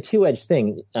again, it's a two-edged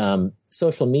thing.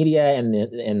 Social media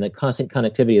and the constant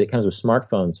connectivity that comes with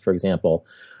smartphones, for example,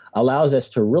 allows us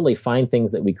to really find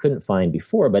things that we couldn't find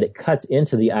before, but it cuts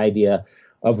into the idea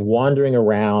of wandering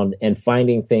around and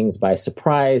finding things by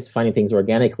surprise, finding things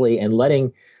organically, and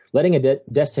letting a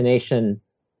destination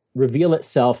reveal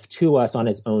itself to us on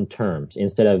its own terms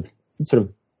instead of sort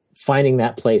of finding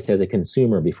that place as a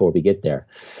consumer before we get there.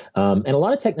 And a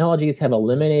lot of technologies have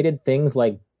eliminated things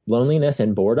like loneliness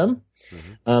and boredom,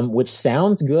 which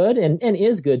sounds good and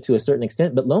is good to a certain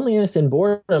extent, but loneliness and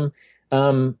boredom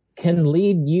can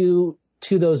lead you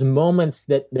to those moments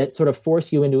that sort of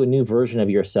force you into a new version of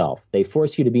yourself. They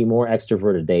force you to be more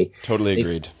extroverted. Totally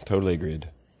agreed.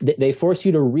 They force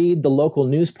you to read the local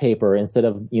newspaper instead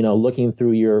of, looking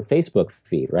through your Facebook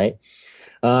feed, right?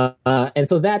 And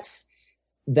so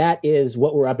that is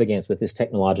what we're up against with these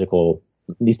technological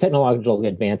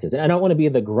advances. And I don't want to be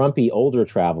the grumpy older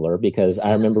traveler, because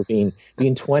I remember being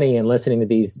 20 and listening to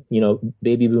these,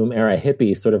 baby boom era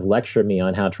hippies sort of lecture me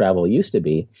on how travel used to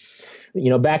be.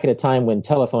 Back at a time when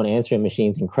telephone answering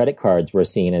machines and credit cards were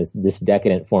seen as this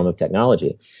decadent form of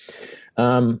technology.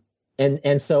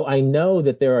 And so I know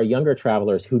that there are younger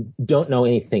travelers who don't know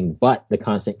anything but the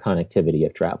constant connectivity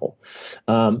of travel.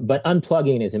 But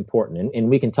unplugging is important, and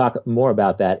we can talk more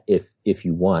about that if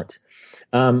you want.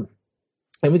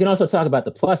 And we can also talk about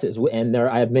the pluses, and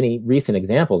I have many recent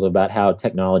examples about how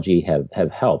technology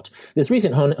have helped. This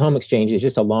recent home exchange is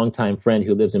just a longtime friend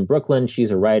who lives in Brooklyn. She's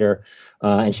a writer,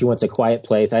 and she wants a quiet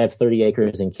place. I have 30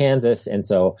 acres in Kansas, and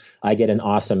so I get an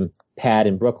awesome pad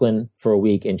in Brooklyn for a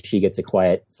week, and she gets a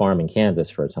quiet farm in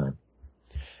Kansas for a time.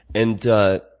 And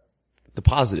the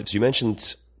positives, you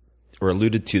mentioned or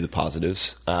alluded to the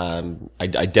positives. I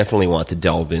definitely want to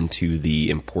delve into the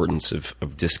importance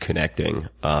of disconnecting.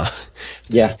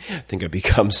 Yeah. I think I've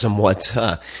become somewhat,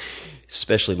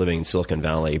 especially living in Silicon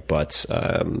Valley, but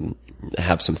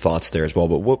have some thoughts there as well.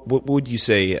 But what would you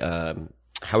say,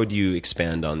 how would you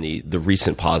expand on the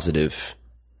recent positives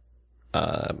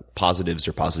or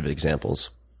positive examples?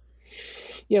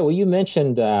 Yeah, well, you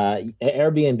mentioned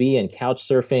Airbnb and couch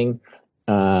surfing.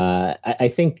 I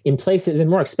think in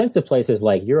more expensive places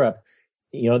like Europe,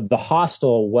 the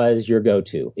hostel was your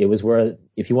go-to. It was where,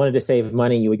 if you wanted to save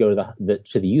money, you would go to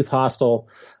the youth hostel,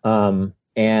 and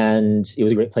it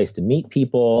was a great place to meet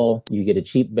people. You get a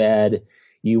cheap bed.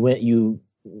 You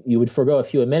would forgo a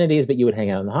few amenities, but you would hang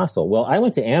out in the hostel. Well, I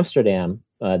went to Amsterdam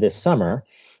this summer.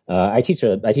 I teach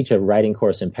a writing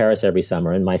course in Paris every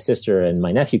summer, and my sister and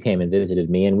my nephew came and visited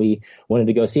me, and we wanted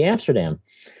to go see Amsterdam.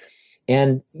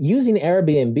 And using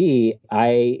Airbnb,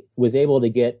 I was able to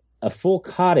get a full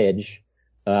cottage,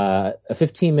 a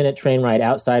 15-minute train ride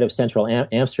outside of central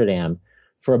Amsterdam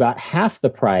for about half the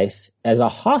price as a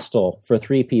hostel for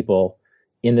 3 people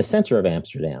in the center of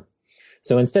Amsterdam.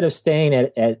 So instead of staying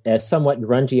at a somewhat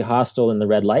grungy hostel in the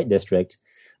red light district,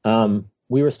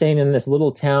 we were staying in this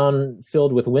little town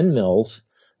filled with windmills,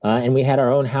 and we had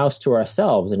our own house to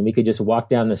ourselves, and we could just walk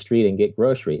down the street and get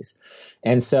groceries.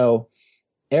 And so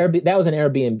that was an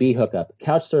Airbnb hookup.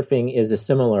 Couchsurfing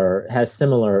has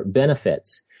similar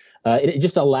benefits. It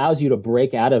just allows you to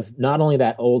break out of not only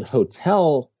that old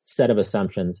hotel set of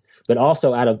assumptions, but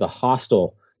also out of the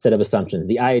hostel set of assumptions.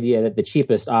 The idea that the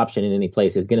cheapest option in any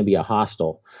place is going to be a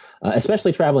hostel,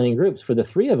 especially traveling in groups. For the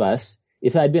 3 of us,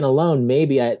 if I'd been alone,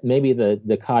 maybe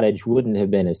the cottage wouldn't have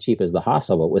been as cheap as the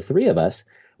hostel. But with 3 of us,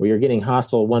 where you're getting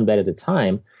hostel 1 bed at a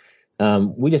time,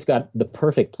 we just got the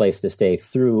perfect place to stay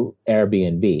through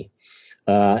Airbnb.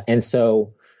 And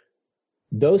so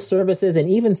those services, and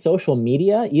even social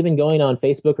media, even going on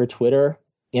Facebook or Twitter,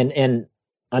 and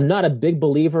I'm not a big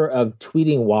believer of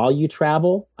tweeting while you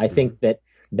travel. I think that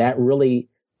really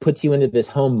puts you into this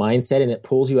home mindset, and it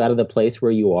pulls you out of the place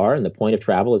where you are. And the point of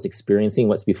travel is experiencing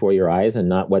what's before your eyes and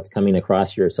not what's coming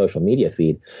across your social media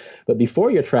feed. But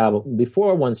before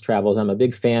one's travels, I'm a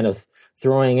big fan of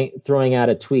throwing out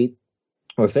a tweet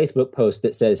or a Facebook post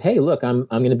that says, "Hey, look, I'm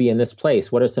going to be in this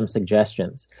place. What are some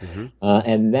suggestions?" Mm-hmm.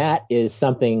 And that is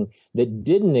something that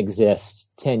didn't exist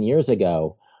 10 years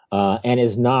ago, and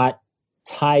is not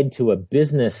tied to a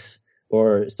business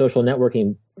or social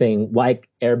networking thing like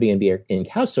Airbnb or in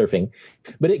couchsurfing.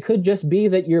 But it could just be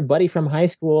that your buddy from high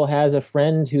school has a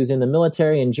friend who's in the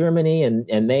military in Germany,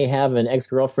 and they have an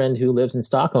ex-girlfriend who lives in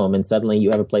Stockholm, and suddenly you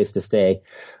have a place to stay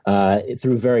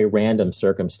through very random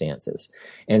circumstances.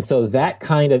 And so that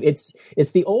kind of, it's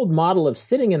the old model of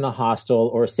sitting in the hostel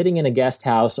or sitting in a guest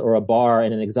house or a bar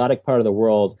in an exotic part of the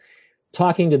world,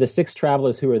 talking to the 6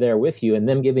 travelers who are there with you and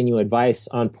them giving you advice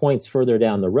on points further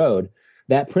down the road.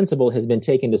 That principle has been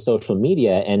taken to social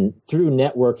media, and through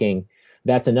networking,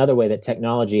 that's another way that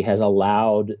technology has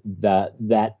allowed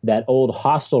that old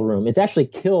hostel room. It's actually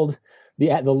killed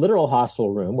the literal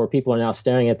hostel room, where people are now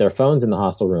staring at their phones in the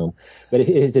hostel room. But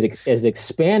it has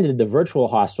expanded the virtual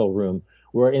hostel room,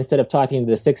 where instead of talking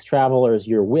to the 6 travelers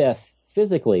you're with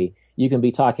physically, you can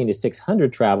be talking to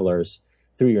 600 travelers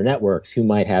through your networks who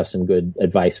might have some good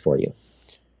advice for you.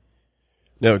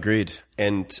 No, agreed.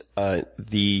 And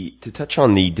to touch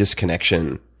on the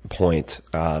disconnection point,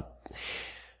 I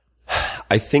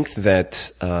think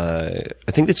that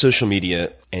social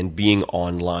media and being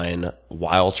online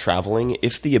while traveling,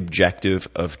 if the objective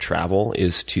of travel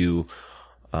is to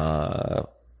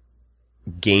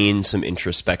gain some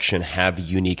introspection, have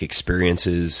unique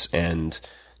experiences, and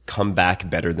come back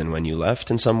better than when you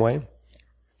left in some way,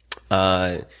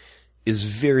 is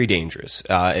very dangerous.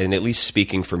 And at least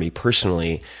speaking for me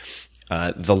personally,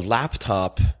 the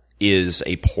laptop is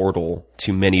a portal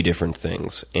to many different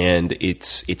things. And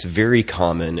it's very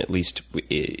common, at least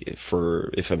if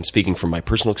I'm speaking from my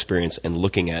personal experience and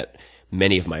looking at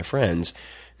many of my friends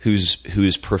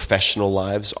whose professional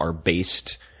lives are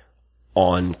based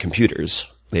on computers.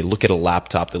 They look at a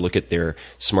laptop, they look at their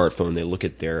smartphone, they look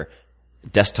at their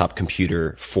desktop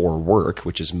computer for work,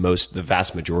 which is the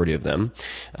vast majority of them,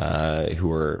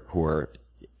 who are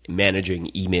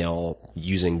managing email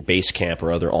using Basecamp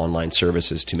or other online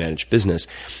services to manage business.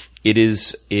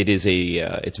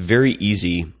 It's very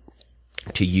easy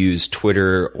to use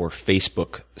Twitter or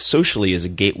Facebook socially as a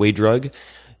gateway drug,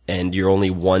 and you're only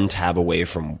one tab away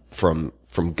from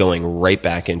going right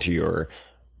back into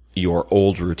your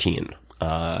old routine.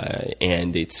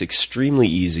 And it's extremely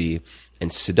easy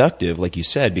and seductive, like you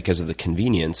said, because of the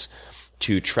convenience,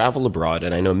 to travel abroad,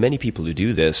 and I know many people who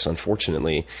do this,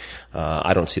 unfortunately,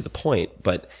 I don't see the point,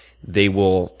 but they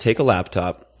will take a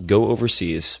laptop, go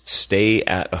overseas, stay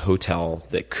at a hotel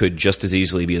that could just as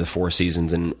easily be the Four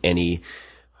Seasons in any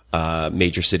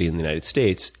major city in the United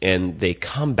States, and they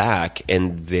come back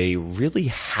and they really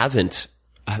haven't,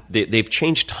 they've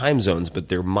changed time zones, but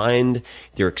their mind,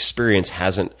 their experience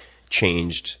hasn't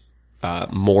changed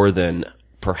more than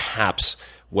perhaps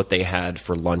what they had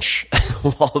for lunch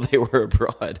while they were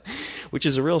abroad, which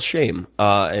is a real shame.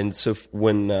 And so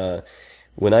when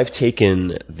I've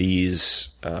taken these,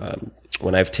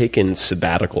 when I've taken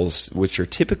sabbaticals, which are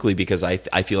typically because I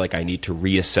feel like I need to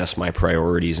reassess my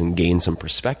priorities and gain some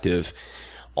perspective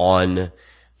on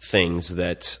things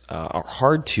that are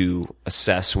hard to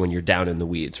assess when you're down in the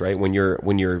weeds, right? When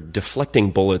you're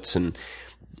deflecting bullets and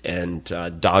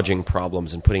dodging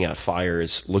problems and putting out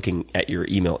fires, looking at your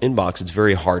email inbox, it's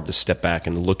very hard to step back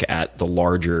and look at the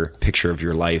larger picture of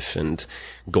your life and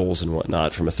goals and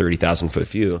whatnot from a 30,000-foot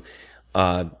view.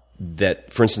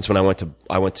 That, for instance, when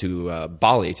I went to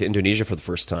Bali, to Indonesia for the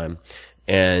first time,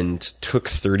 and took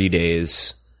 30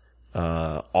 days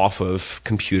off of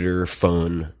computer,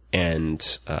 phone,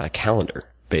 and calendar,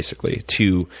 basically,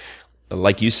 to,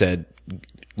 like you said,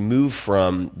 move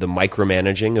from the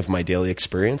micromanaging of my daily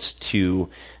experience to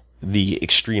the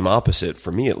extreme opposite,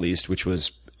 for me at least, which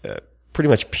was pretty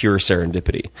much pure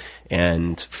serendipity,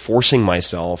 and forcing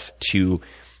myself to,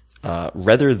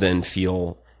 rather than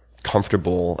feel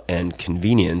comfortable and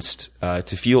convenienced,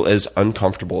 to feel as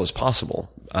uncomfortable as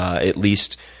possible, at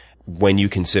least when you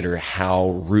consider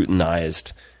how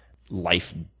routinized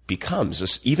life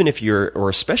becomes, even if or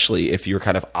especially if you're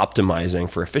kind of optimizing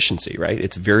for efficiency, right?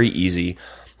 It's very easy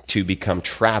to become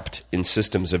trapped in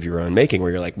systems of your own making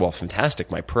where you're like, well,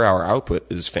 fantastic. My per hour output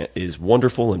is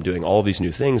wonderful. I'm doing all these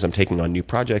new things. I'm taking on new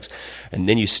projects. And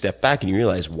then you step back and you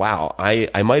realize, wow,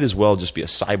 I might as well just be a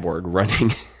cyborg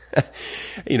running,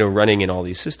 running in all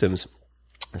these systems.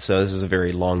 So this is a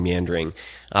very long meandering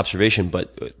observation,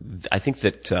 but I think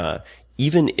that,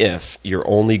 even if your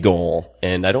only goal,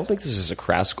 and I don't think this is a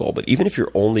crass goal, but even if your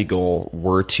only goal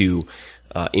were to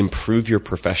improve your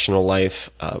professional life,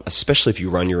 especially if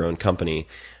you run your own company,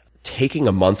 taking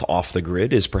a month off the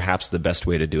grid is perhaps the best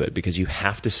way to do it, because you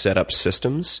have to set up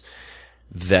systems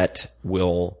that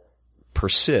will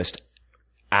persist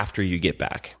after you get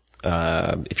back.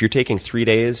 If you're taking 3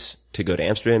 days to go to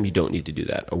Amsterdam, you don't need to do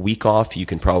that. A week off, you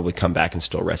can probably come back and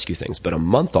still rescue things, but a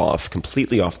month off,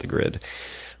 completely off the grid.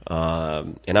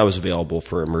 And I was available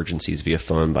for emergencies via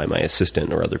phone by my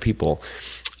assistant or other people.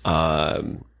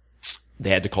 They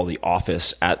had to call the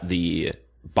office at the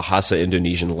Bahasa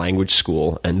Indonesian language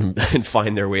school and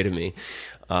find their way to me.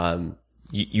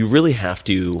 You really have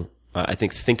to, I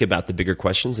think about the bigger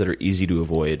questions that are easy to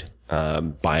avoid,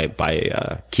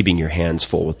 by keeping your hands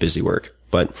full with busy work.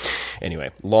 But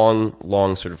anyway,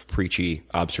 long sort of preachy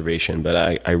observation,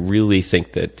 but I really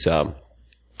think that,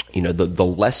 the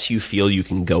less you feel you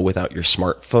can go without your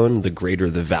smartphone, the greater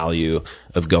the value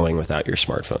of going without your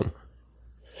smartphone.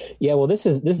 Yeah, well, this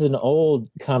is an old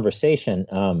conversation.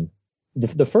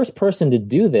 The first person to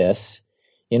do this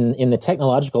in the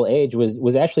technological age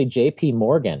was actually J.P.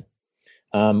 Morgan.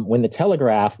 When the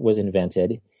telegraph was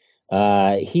invented,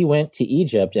 he went to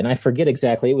Egypt, and I forget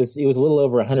exactly. It was a little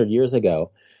over 100 years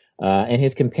ago. And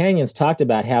his companions talked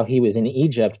about how he was in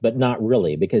Egypt, but not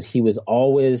really, because he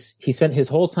spent his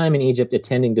whole time in Egypt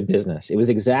attending to business. It was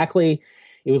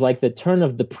like the turn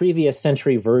of the previous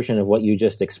century version of what you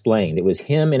just explained. It was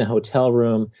him in a hotel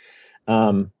room,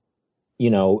 attending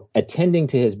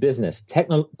to his business.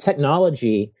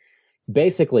 Technology,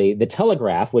 basically the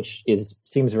telegraph, which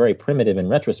seems very primitive in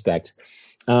retrospect,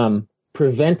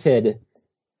 prevented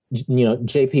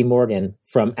J.P. Morgan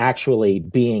from actually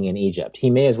being in Egypt. He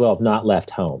may as well have not left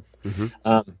home.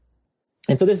 Mm-hmm.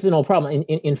 And so this is an old problem.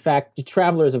 In fact,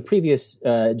 travelers of previous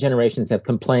generations have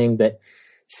complained that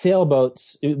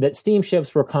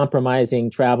steamships were compromising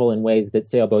travel in ways that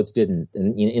sailboats didn't.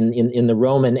 And in the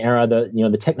Roman era,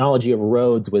 the technology of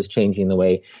roads was changing the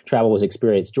way travel was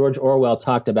experienced. George Orwell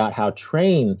talked about how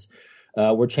trains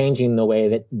were changing the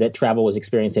way that travel was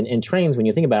experienced. And trains, when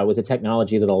you think about it, was a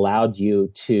technology that allowed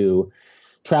you to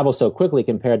travel so quickly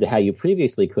compared to how you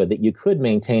previously could, that you could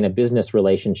maintain a business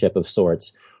relationship of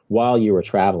sorts while you were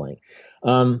traveling.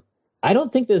 I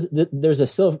don't think there's a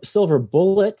silver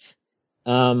bullet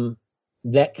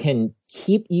that can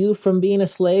keep you from being a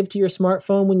slave to your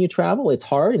smartphone when you travel. It's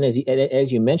hard. And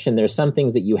as you mentioned, there's some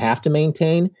things that you have to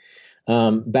maintain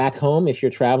back home if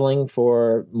you're traveling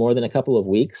for more than a couple of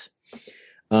weeks.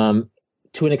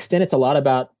 To an extent, it's a lot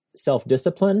about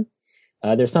self-discipline.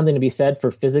 There's something to be said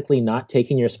for physically not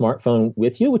taking your smartphone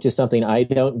with you, which is something I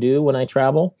don't do when I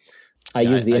travel. I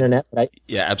use the internet.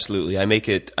 Yeah, absolutely. I make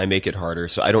it harder.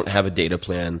 So I don't have a data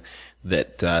plan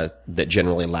that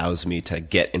generally allows me to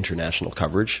get international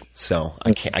coverage. So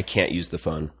I can't use the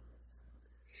phone.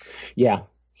 Yeah.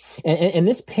 And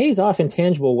this pays off in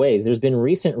tangible ways. There's been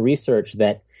recent research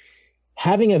that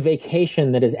having a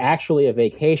vacation that is actually a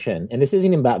vacation, and this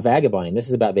isn't about vagabonding, this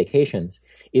is about vacations,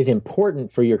 is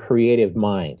important for your creative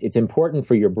mind. It's important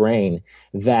for your brain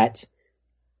that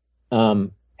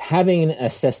having a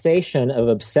cessation of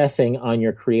obsessing on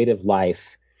your creative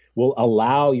life will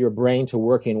allow your brain to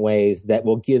work in ways that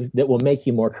will make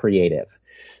you more creative.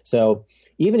 So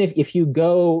even if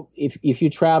you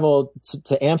travel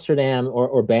to Amsterdam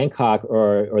or Bangkok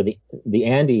or the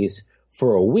Andes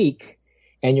for a week,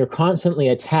 and you're constantly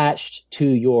attached to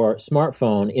your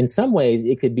smartphone, in some ways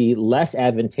it could be less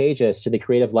advantageous to the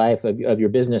creative life of your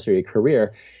business or your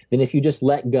career than if you just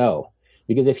let go.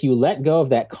 Because if you let go of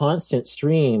that constant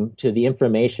stream to the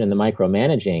information and the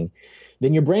micromanaging,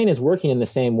 then your brain is working in the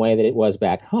same way that it was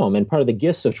back home. And part of the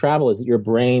gifts of travel is that your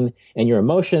brain and your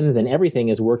emotions and everything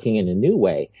is working in a new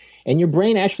way. And your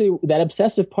brain actually, that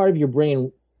obsessive part of your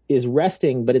brain is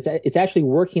resting, but it's actually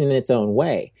working in its own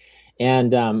way.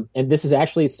 And this is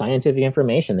actually scientific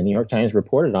information. The New York Times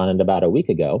reported on it about a week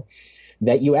ago,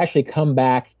 that you actually come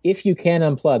back, if you can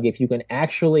unplug, if you can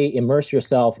actually immerse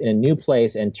yourself in a new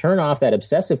place and turn off that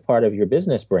obsessive part of your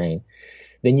business brain,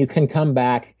 then you can come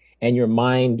back and your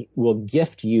mind will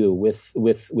gift you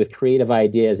with creative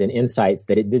ideas and insights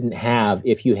that it didn't have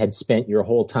if you had spent your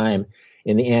whole time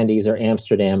in the Andes or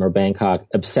Amsterdam or Bangkok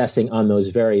obsessing on those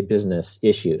very business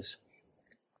issues.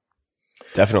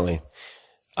 Definitely.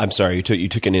 I'm sorry, you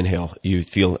took an inhale.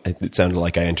 It sounded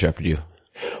like I interrupted you.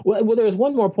 Well, there was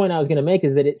one more point I was going to make,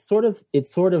 is that it's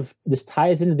sort of this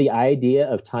ties into the idea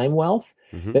of time wealth.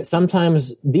 Mm-hmm. That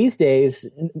sometimes these days,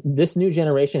 this new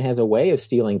generation has a way of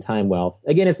stealing time wealth.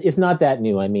 Again, it's not that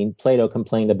new. I mean, Plato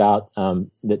complained about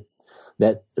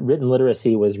that written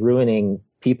literacy was ruining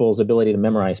people's ability to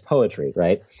memorize poetry,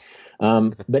 right?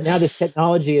 But now this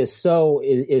technology is so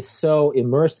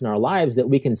immersed in our lives that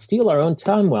we can steal our own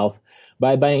time wealth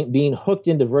by being hooked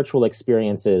into virtual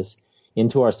experiences,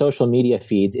 into our social media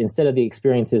feeds, instead of the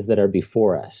experiences that are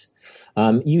before us.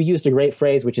 You used a great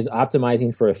phrase, which is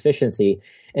optimizing for efficiency.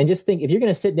 And just think, if you're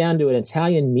going to sit down to an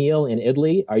Italian meal in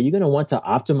Italy, are you going to want to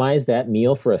optimize that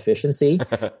meal for efficiency?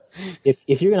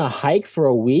 If you're going to hike for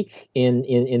a week in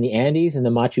the Andes in the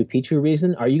Machu Picchu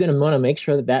region, are you going to want to make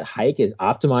sure that hike is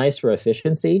optimized for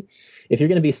efficiency? If you're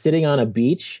going to be sitting on a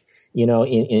beach,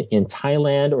 in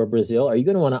Thailand or Brazil, are you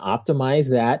going to want to optimize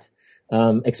that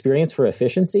experience for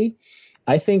efficiency?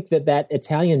 I think that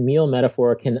Italian meal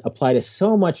metaphor can apply to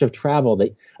so much of travel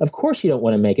that, of course, you don't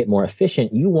want to make it more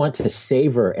efficient. You want to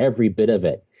savor every bit of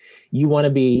it. You want to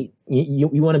be,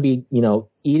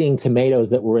 eating tomatoes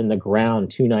that were in the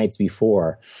ground 2 nights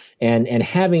before, and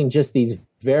having just these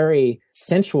very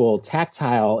sensual,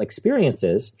 tactile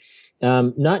experiences,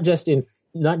 not just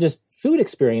food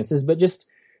experiences, but just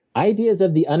ideas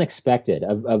of the unexpected,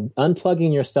 of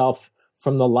unplugging yourself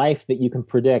from the life that you can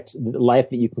predict, the life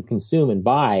that you can consume and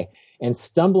buy, and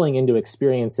stumbling into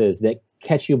experiences that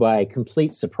catch you by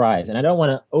complete surprise. And I don't want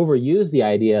to overuse the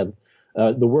idea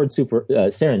of the word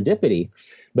serendipity,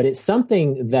 but it's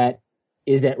something that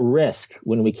is at risk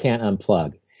when we can't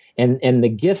unplug. And the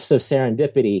gifts of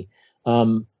serendipity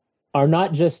are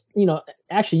not just,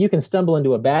 actually you can stumble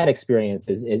into a bad experience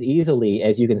as easily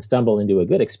as you can stumble into a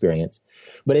good experience.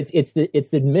 But it's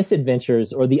the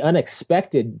misadventures or the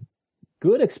unexpected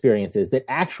good experiences that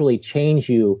actually change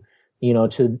you,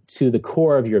 to the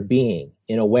core of your being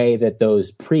in a way that those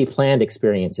pre-planned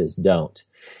experiences don't.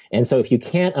 And so if you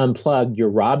can't unplug, you're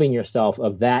robbing yourself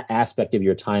of that aspect of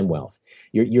your time wealth.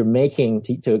 You're making,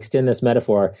 to extend this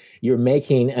metaphor, you're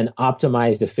making an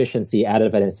optimized efficiency out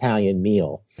of an Italian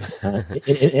meal,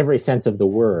 in every sense of the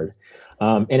word.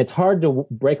 And it's hard to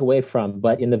break away from,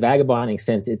 but in the vagabonding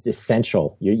sense, it's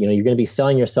essential. You're going to be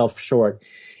selling yourself short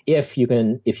if you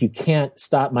can't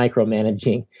stop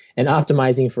micromanaging and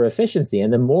optimizing for efficiency.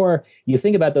 And the more you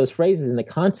think about those phrases in the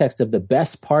context of the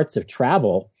best parts of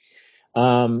travel,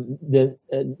 the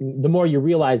more you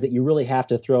realize that you really have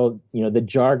to throw, the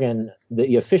jargon,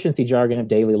 the efficiency jargon of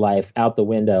daily life out the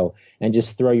window and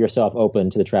just throw yourself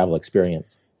open to the travel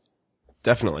experience.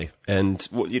 Definitely. And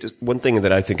one thing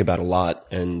that I think about a lot,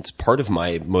 and part of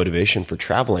my motivation for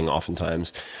traveling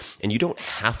oftentimes, and you don't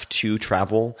have to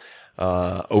travel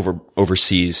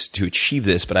overseas to achieve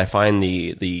this, but I find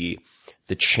the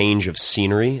change of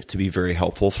scenery to be very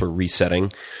helpful for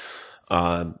resetting.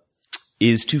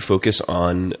 is to focus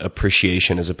on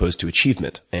appreciation as opposed to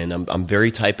achievement. And I'm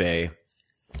very type A,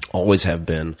 always have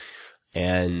been,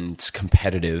 and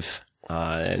competitive.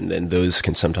 And those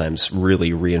can sometimes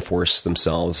really reinforce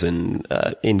themselves in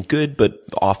good, but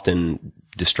often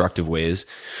destructive ways.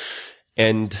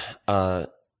 And,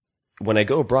 when I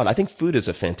go abroad, I think food is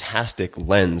a fantastic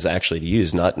lens actually to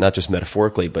use, not just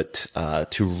metaphorically, but,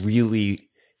 to really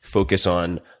focus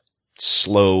on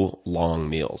slow, long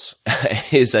meals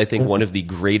is, I think, one of the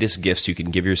greatest gifts you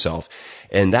can give yourself.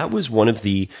 And that was one of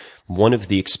the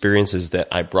experiences that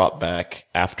I brought back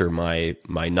after my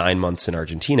 9 months in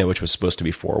Argentina, which was supposed to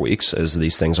be 4 weeks, as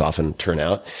these things often turn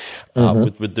out,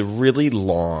 with the really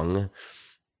long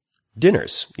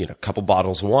dinners, a couple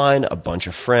bottles of wine, a bunch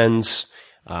of friends.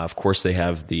 Of course, they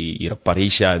have the,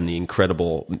 parrilla and the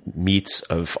incredible meats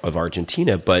of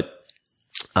Argentina, but,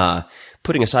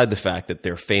 putting aside the fact that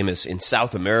they're famous in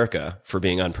South America for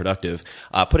being unproductive,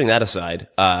 putting that aside,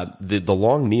 the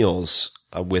long meals,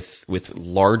 with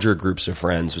larger groups of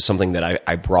friends was something that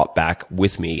I brought back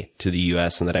with me to the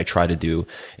US and that I try to do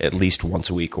at least once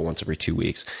a week or once every 2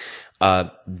 weeks.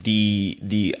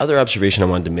 The other observation I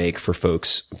wanted to make for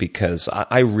folks, because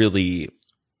I really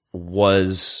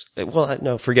was, I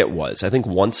think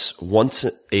once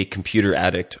a computer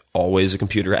addict, always a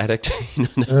computer addict,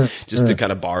 just to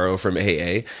kind of borrow from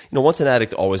AA, once an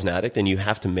addict, always an addict, and you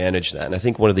have to manage that. And I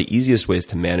think one of the easiest ways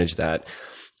to manage that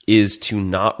is to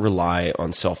not rely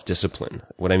on self-discipline.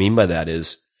 What I mean by that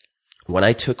is when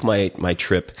I took my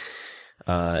trip,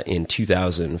 in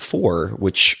 2004,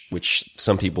 which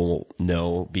some people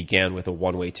know began with a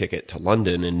one-way ticket to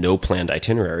London and no planned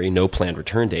itinerary, no planned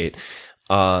return date,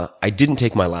 I didn't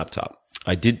take my laptop.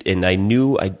 And I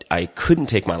knew I couldn't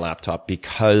take my laptop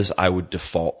because I would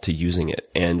default to using it.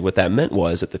 And what that meant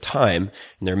was at the time,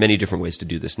 and there are many different ways to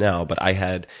do this now, but I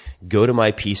had Go to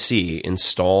My PC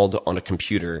installed on a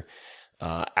computer,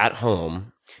 at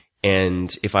home.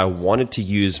 And if I wanted to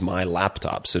use my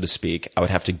laptop, so to speak, I would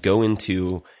have to go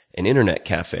into an internet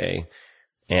cafe,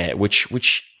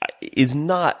 which is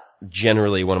not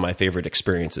generally one of my favorite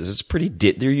experiences. It's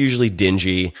they're usually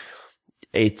dingy.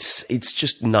 It's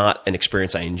just not an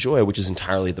experience I enjoy, which is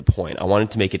entirely the point. I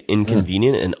wanted to make it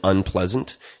inconvenient and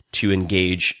unpleasant to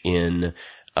engage in,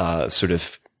 sort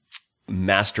of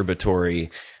masturbatory,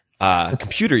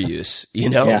 computer use,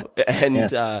 Yeah.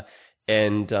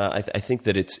 And, I think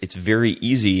that it's very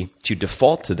easy to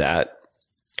default to that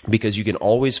because you can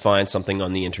always find something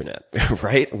on the internet,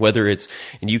 right?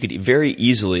 And you could very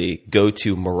easily go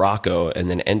to Morocco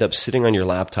and then end up sitting on your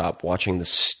laptop watching the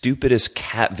stupidest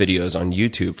cat videos on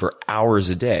YouTube for hours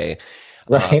a day.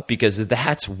 Right. Because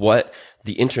that's what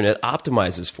the internet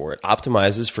optimizes for. It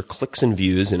optimizes for clicks and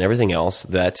views and everything else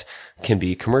that can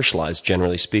be commercialized,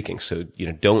 generally speaking. So,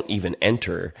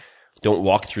 don't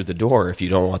walk through the door if you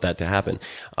don't want that to happen.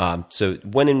 So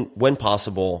when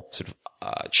possible, sort of,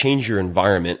 change your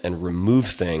environment and remove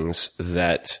things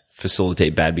that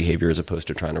facilitate bad behavior as opposed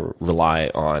to trying to rely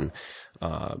on,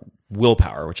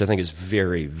 willpower, which I think is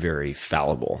very, very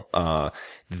fallible.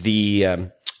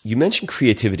 You mentioned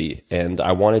creativity, and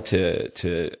I wanted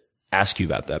to ask you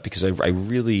about that because I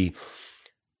really,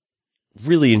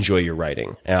 really enjoy your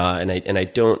writing. And I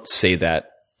don't say that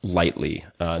lightly.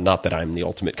 Not that I'm the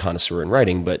ultimate connoisseur in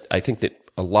writing, but I think that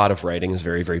a lot of writing is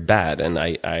very, very bad. And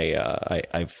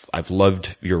I've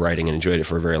loved your writing and enjoyed it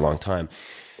for a very long time.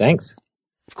 Thanks.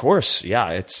 Of course. Yeah.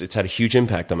 It's had a huge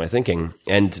impact on my thinking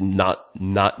and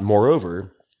not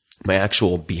moreover, my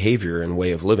actual behavior and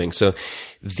way of living. So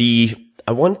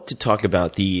I want to talk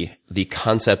about the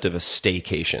concept of a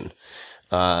staycation.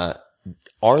 Are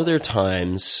there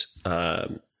times,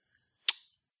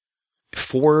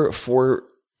 for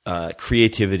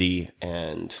creativity,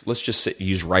 and let's just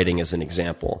use writing as an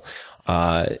example.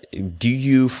 Do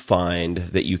you find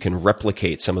that you can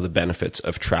replicate some of the benefits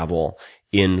of travel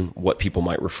in what people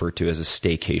might refer to as a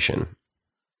staycation?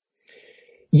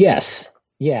 Yes.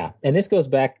 Yeah. And this goes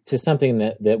back to something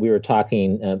that we were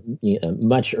talking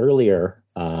much earlier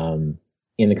in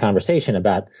the conversation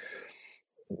about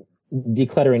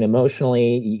decluttering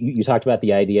emotionally. You talked about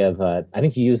the idea of, I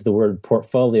think you used the word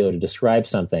portfolio to describe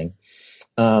something.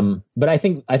 But I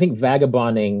think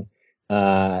vagabonding,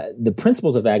 the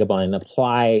principles of vagabonding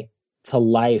apply to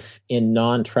life in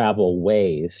non-travel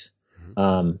ways.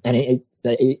 And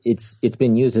it's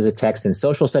been used as a text in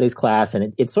social studies class.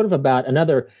 And it's sort of about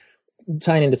another,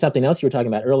 tying into something else you were talking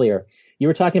about earlier. You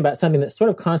were talking about something that sort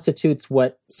of constitutes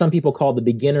what some people call the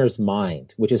beginner's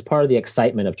mind, which is part of the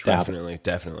excitement of travel.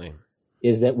 Definitely.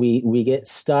 is that we get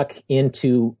stuck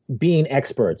into being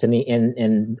experts,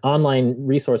 and online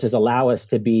resources allow us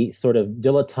to be sort of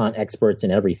dilettante experts in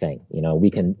everything.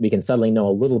 We can suddenly know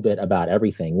a little bit about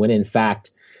everything, when in fact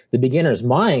the beginner's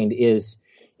mind is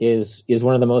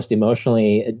one of the most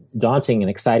emotionally daunting and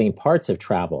exciting parts of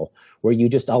travel, where you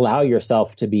just allow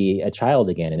yourself to be a child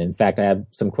again. And in fact, I have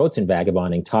some quotes in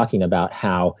Vagabonding talking about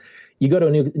how you go to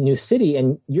a new city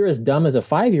and you're as dumb as a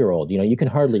 5-year-old. You can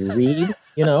hardly read,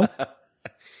 You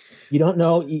don't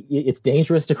know, it's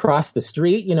dangerous to cross the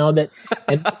street,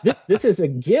 this is a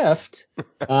gift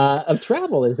of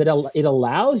travel, is that it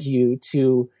allows you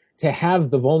to have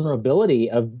the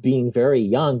vulnerability of being very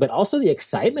young, but also the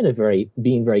excitement of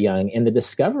being very young, and the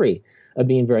discovery of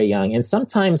being very young. And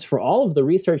sometimes, for all of the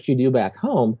research you do back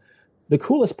home, the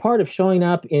coolest part of showing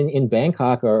up in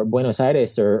Bangkok or Buenos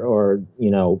Aires or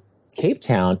Cape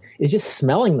Town is just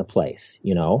smelling the place,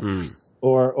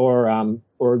 or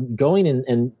going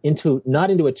and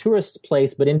not into a tourist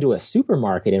place, but into a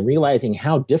supermarket and realizing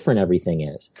how different everything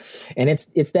is. And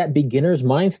it's that beginner's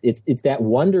mind. It's that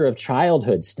wonder of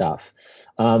childhood stuff.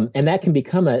 And that can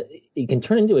it can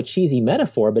turn into a cheesy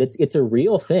metaphor, but it's a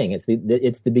real thing. It's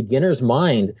the beginner's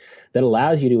mind that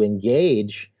allows you to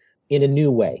engage in a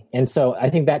new way. And so I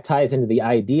think that ties into the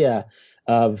idea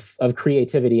of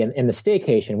creativity and the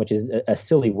staycation, which is a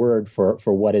silly word for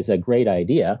what is a great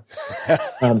idea.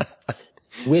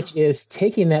 Which is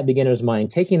taking that beginner's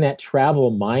mind, taking that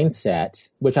travel mindset,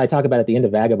 which I talk about at the end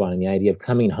of Vagabonding, the idea of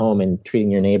coming home and treating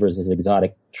your neighbors as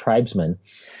exotic tribesmen,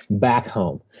 back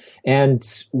home. And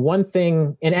one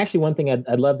thing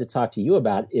I'd love to talk to you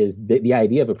about is the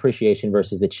idea of appreciation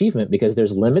versus achievement, because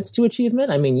there's limits to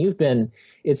achievement. I mean,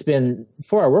 it's been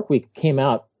 4 Hour Workweek came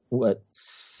out,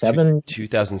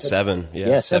 2007.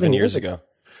 Yeah, 7 years ago.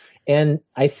 And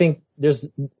I think there's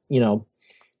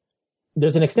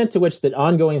an extent to which that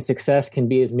ongoing success can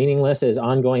be as meaningless as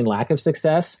ongoing lack of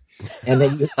success, and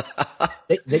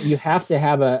that you have to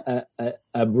have a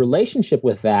relationship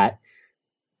with that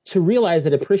to realize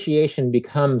that appreciation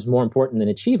becomes more important than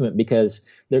achievement, because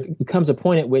there becomes a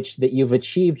point at which that you've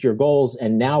achieved your goals,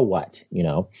 and now what?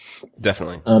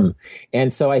 Definitely.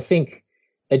 And so I think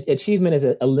achievement is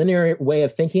a linear way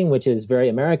of thinking, which is very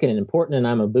American and important, and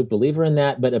I'm a big believer in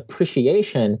that. But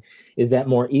appreciation is that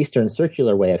more Eastern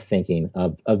circular way of thinking,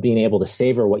 of being able to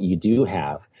savor what you do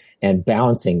have and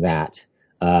balancing that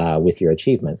with your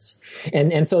achievements.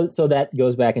 And so that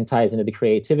goes back and ties into the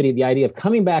creativity, the idea of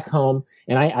coming back home.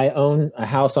 And I own a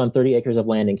house on 30 acres of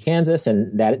land in Kansas,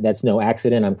 and that's no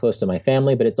accident. I'm close to my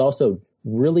family, but it's also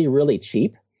really, really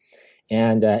cheap.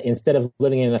 And instead of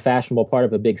living in a fashionable part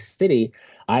of a big city,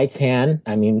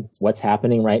 what's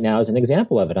happening right now is an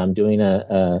example of it. I'm going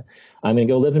to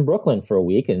go live in Brooklyn for a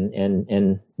week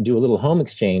and do a little home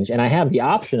exchange. And I have the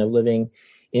option of living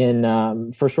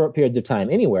for short periods of time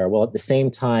anywhere, while at the same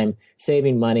time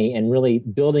saving money and really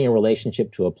building a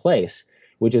relationship to a place,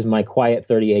 which is my quiet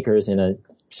 30 acres in a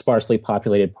sparsely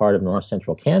populated part of north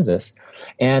central Kansas.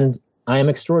 And I am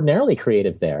extraordinarily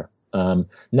creative there.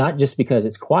 Not just because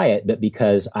it's quiet, but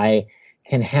because I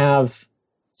can have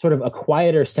sort of a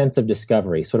quieter sense of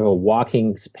discovery, sort of a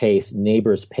walking pace,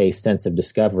 neighbor's pace sense of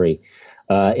discovery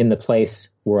in the place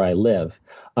where I live.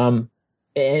 And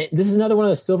this is another one of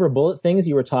those silver bullet things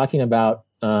you were talking about,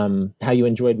 how you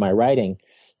enjoyed my writing.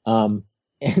 And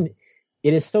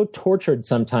it is so tortured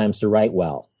sometimes to write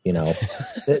well,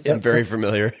 I'm very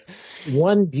familiar.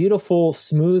 One beautiful,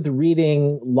 smooth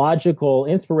reading, logical,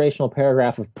 inspirational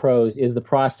paragraph of prose is the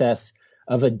process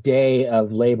of a day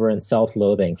of labor and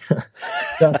self-loathing.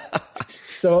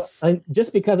 So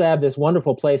just because I have this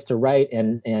wonderful place to write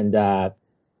and that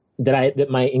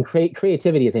my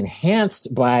creativity is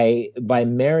enhanced by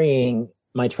marrying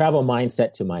my travel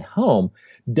mindset to my home,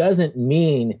 doesn't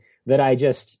mean that I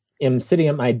just am sitting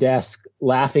at my desk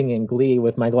laughing in glee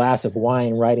with my glass of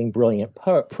wine writing brilliant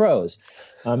prose.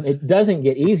 It doesn't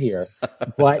get easier,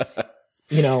 but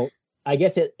I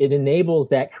guess it enables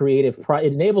that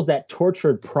it enables that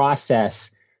tortured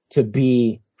process to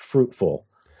be fruitful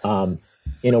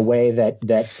in a way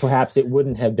that perhaps it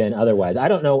wouldn't have been otherwise. I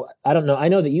don't know. I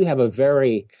know that you have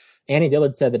Annie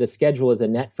Dillard said that a schedule is a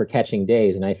net for catching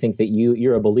days, and I think that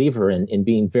you're a believer in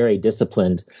being very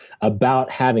disciplined about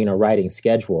having a writing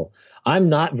schedule. I'm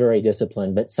not very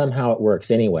disciplined, but somehow it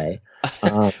works anyway.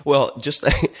 Well, just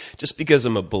because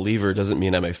I'm a believer doesn't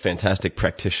mean I'm a fantastic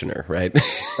practitioner, right?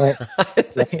 Right.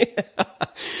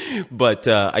 But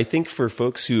I think for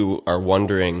folks who are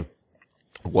wondering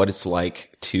what it's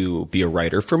like to be a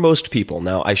writer, for most people,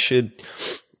 now I should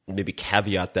maybe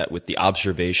caveat that with the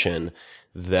observation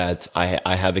that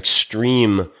I have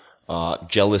extreme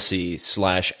jealousy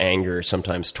 / anger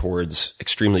sometimes towards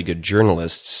extremely good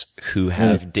journalists who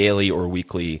have daily or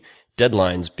weekly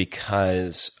deadlines,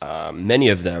 because many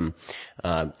of them,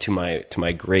 to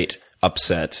my great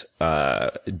upset,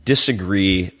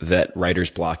 disagree that writer's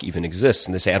block even exists.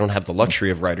 And they say, I don't have the luxury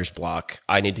of writer's block.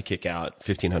 I need to kick out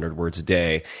 1,500 words a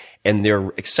day. And they're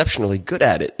exceptionally good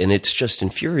at it. And it's just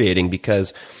infuriating,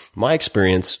 because my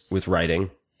experience with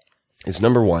writing is,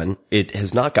 number one, it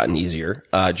has not gotten easier.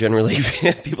 Generally,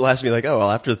 people ask me like, oh, well,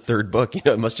 after the third book,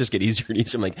 it must just get easier and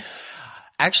easier. I'm like,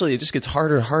 actually, it just gets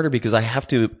harder and harder, because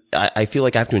I feel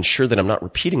like I have to ensure that I'm not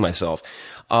repeating myself.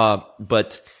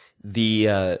 But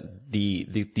the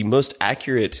most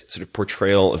accurate sort of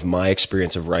portrayal of my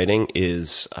experience of writing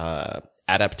is,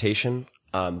 adaptation.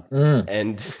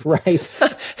 And right.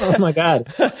 Oh my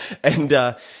God. and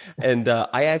I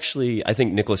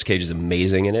think Nicolas Cage is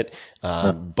amazing in it.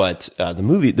 But the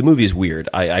movie is weird.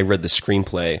 I read the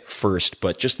screenplay first,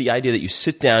 but just the idea that you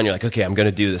sit down, you're like, okay, I'm going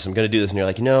to do this. And you're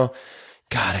like,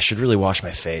 God, I should really wash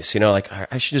my face. Like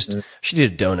I should eat a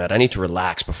donut. I need to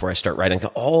relax before I start writing.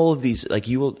 All of these, like,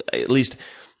 you will, at least,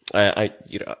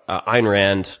 Ayn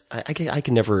Rand, I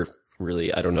can never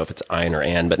really, I don't know if it's Ayn or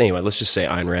Ann, but anyway, let's just say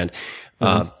Ayn Rand,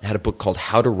 had a book called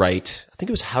How to Write. I think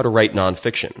it was How to Write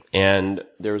Nonfiction. And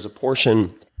there was a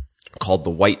portion called The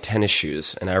White Tennis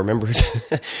Shoes. And I remember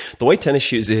the white tennis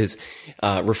shoes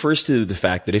refers to the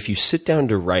fact that if you sit down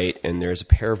to write and there's a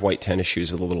pair of white tennis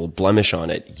shoes with a little blemish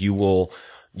on it, you will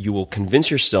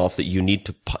convince yourself that you need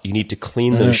to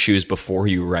clean those shoes before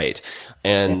you write,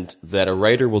 and that a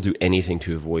writer will do anything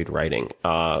to avoid writing.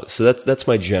 So that's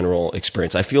my general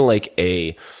experience. I feel like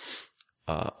a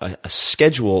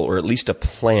schedule, or at least a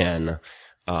plan,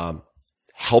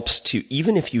 helps to,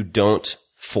 even if you don't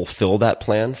fulfill that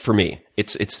plan. For me,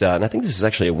 it's that, and I think this is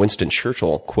actually a Winston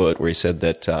Churchill quote where he said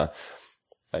that,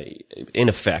 in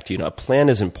effect, a plan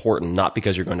is important not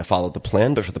because you're going to follow the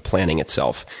plan, but for the planning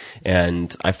itself.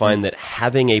 And I find that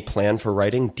having a plan for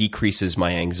writing decreases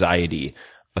my anxiety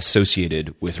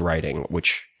associated with writing,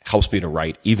 which helps me to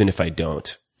write even if I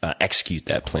don't execute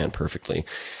that plan perfectly.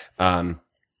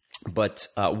 But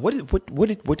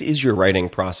what is your writing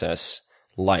process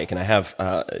like? And I have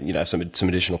some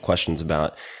additional questions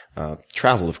about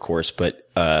travel, of course, but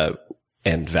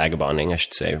and vagabonding, I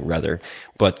should say, rather.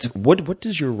 But what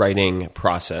does your writing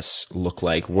process look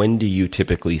like? When do you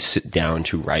typically sit down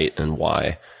to write, and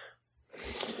why?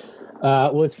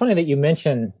 Well, it's funny that you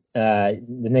mention the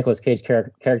Nicolas Cage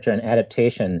character and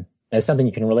adaptation as something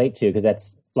you can relate to, because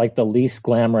that's like the least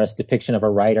glamorous depiction of a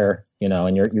writer,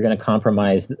 and you're going to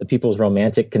compromise people's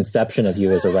romantic conception of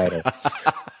you as a writer.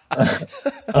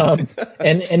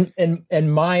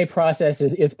 And my process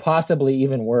is possibly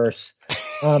even worse.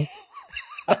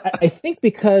 I think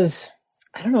because,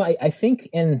 I don't know, I think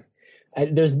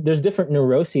there's different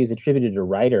neuroses attributed to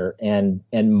writer, and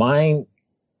mine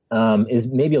is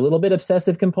maybe a little bit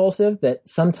obsessive compulsive, that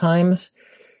sometimes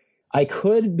I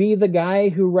could be the guy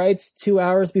who writes 2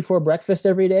 hours before breakfast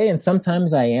every day, and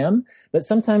sometimes I am, but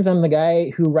sometimes I'm the guy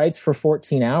who writes for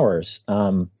 14 hours,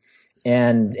 and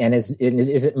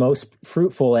is at most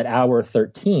fruitful at hour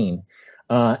 13.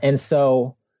 And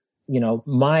so,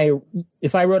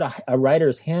 if I wrote a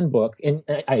writer's handbook, and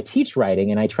I teach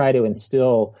writing, and I try to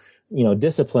instill,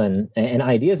 discipline and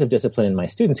ideas of discipline in my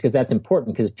students, because that's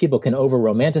important, because people can over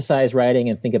romanticize writing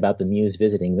and think about the muse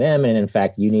visiting them. And in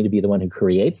fact, you need to be the one who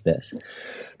creates this.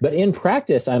 But in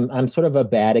practice, I'm sort of a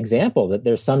bad example, that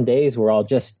there's some days where I'll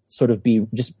just sort of be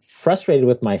just frustrated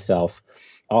with myself.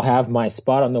 I'll have my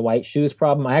spot on the white shoes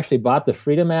problem. I actually bought the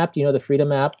Freedom app. Do you know the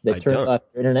Freedom app that turns off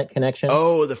your internet connection?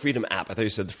 Oh, the Freedom app. I thought you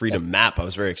said the Freedom Map. I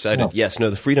was very excited. Oh. Yes, no,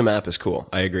 the Freedom app is cool.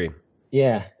 I agree.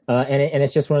 Yeah. And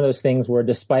it's just one of those things where,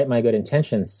 despite my good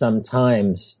intentions,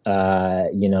 sometimes, my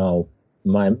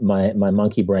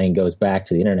monkey brain goes back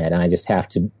to the internet, and I just have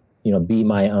to, be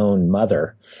my own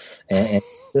mother and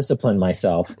discipline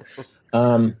myself.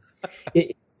 I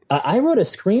wrote a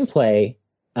screenplay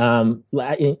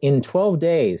in 12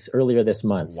 days earlier this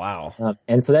month. Wow.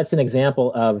 And so that's an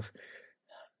example of,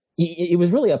 it was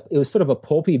sort of a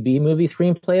pulpy B-movie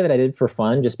screenplay that I did for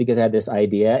fun, just because I had this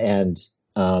idea, and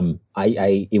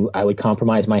I would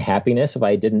compromise my happiness if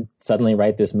I didn't suddenly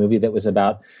write this movie that was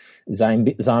about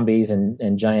zombies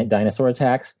and giant dinosaur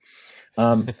attacks.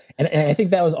 And I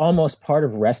think that was almost part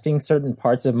of resting certain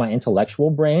parts of my intellectual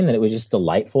brain, that it was just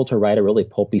delightful to write a really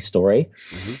pulpy story.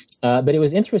 Mm-hmm. But it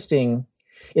was interesting.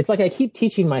 It's like I keep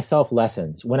teaching myself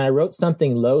lessons. When I wrote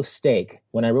something low stake,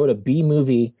 when I wrote a B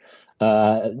movie,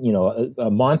 a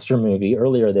monster movie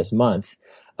earlier this month,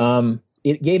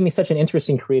 it gave me such an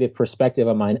interesting creative perspective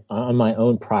on my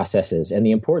own processes and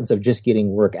the importance of just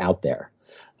getting work out there.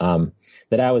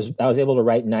 that I was able to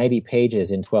write 90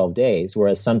 pages in 12 days,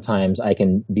 whereas sometimes I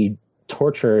can be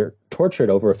tortured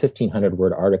over a 1,500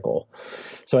 word article.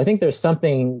 So I think there's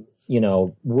something,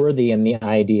 worthy in the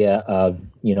idea of,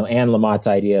 Anne Lamott's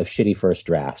idea of shitty first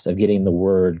drafts, of getting the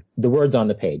words on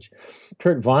the page.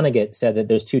 Kurt Vonnegut said that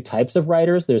there's two types of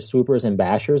writers. There's swoopers and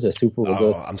bashers. A swooper will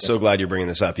go. I'm so glad you're bringing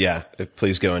this up. Yeah.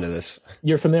 Please go into this.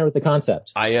 You're familiar with the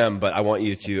concept? I am, but I want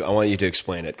you to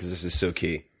explain it because this is so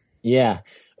key. Yeah.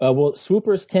 Well,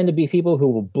 swoopers tend to be people who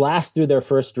will blast through their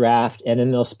first draft, and then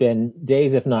they'll spend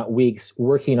days, if not weeks,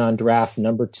 working on draft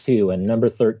number 2 and number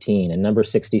 13 and number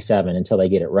 67 until they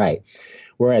get it right.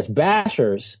 Whereas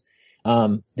bashers,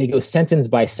 they go sentence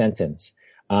by sentence.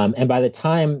 And by the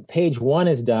time page 1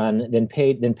 is done,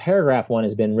 then paragraph 1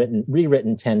 has been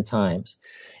rewritten 10 times.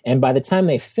 And by the time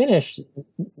they finish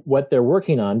what they're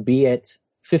working on, be it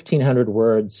 1,500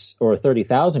 words or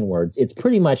 30,000 words, it's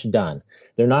pretty much done.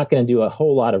 They're not going to do a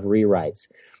whole lot of rewrites.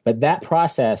 But that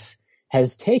process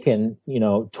has taken,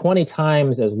 20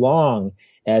 times as long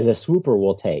as a swooper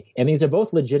will take. And these are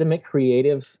both legitimate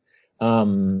creative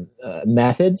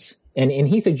methods. And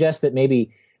he suggests that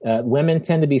maybe women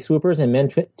tend to be swoopers and men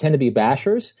tend to be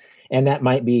bashers. And that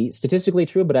might be statistically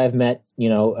true, but I've met,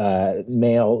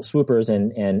 male swoopers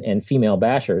and female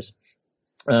bashers.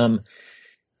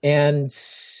 And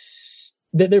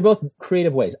they're both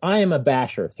creative ways. I am a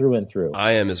basher through and through.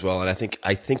 I am as well. And I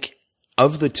think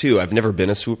of the two, I've never been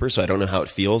a swooper, so I don't know how it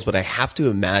feels, but I have to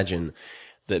imagine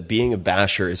that being a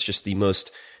basher is just the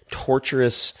most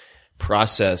torturous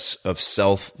process of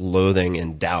self-loathing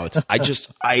and doubt.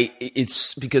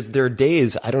 It's because there are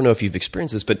days, I don't know if you've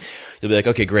experienced this, but you'll be like,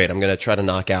 okay, great. I'm going to try to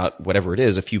knock out whatever it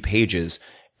is, a few pages.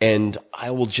 And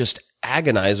I will just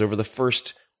agonize over the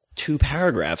first 2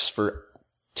 paragraphs for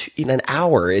in an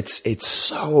hour. It's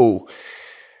so,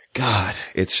 God,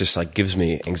 it's just like gives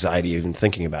me anxiety even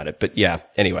thinking about it. But yeah,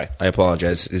 anyway, I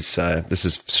apologize. This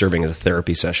is serving as a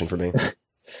therapy session for me.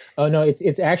 Oh no,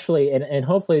 it's actually, and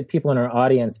hopefully people in our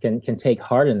audience can take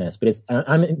heart in this, but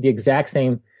I'm in the exact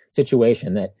same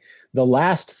situation, that the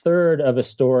last third of a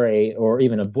story or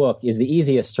even a book is the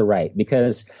easiest to write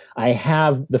because I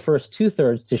have the first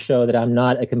 2/3 to show that I'm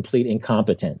not a complete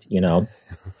incompetent, and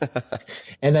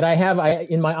that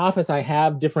in my office, I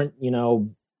have different,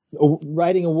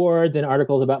 writing awards and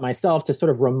articles about myself to sort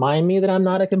of remind me that I'm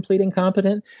not a complete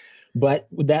incompetent. But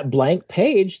that blank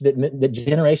page that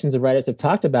generations of writers have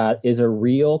talked about is a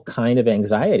real kind of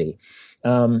anxiety,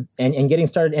 and getting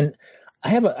started. And I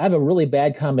have a really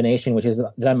bad combination, which is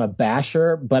that I'm a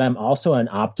basher, but I'm also an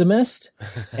optimist.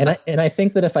 And I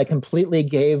think that if I completely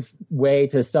gave way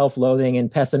to self-loathing and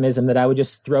pessimism, that I would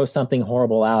just throw something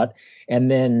horrible out,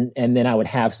 and then I would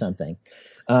have something.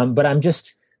 But I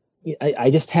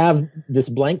just have this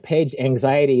blank page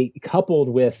anxiety coupled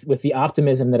with the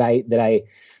optimism that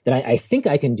I think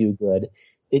I can do good.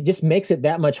 It just makes it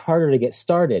that much harder to get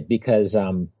started because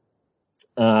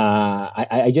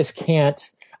I just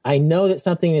can't. I know that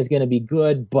something is going to be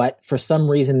good, but for some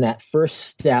reason that first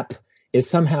step is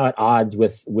somehow at odds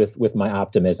with my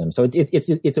optimism. So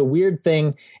it's a weird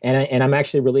thing, and I'm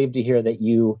actually relieved to hear that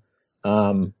you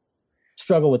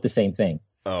struggle with the same thing.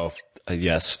 Oh,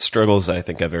 yes. Struggle is, I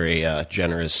think, a very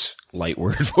generous, light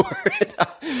word for it.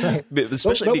 Right.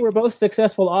 But we're both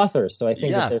successful authors, so I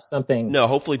think that there's something. No,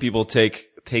 hopefully people take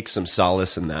some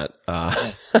solace in that.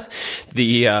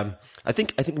 I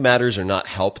think matters are not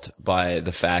helped by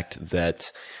the fact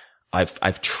that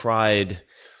I've tried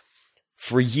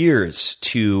for years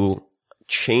to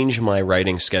change my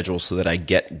writing schedule so that I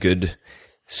get good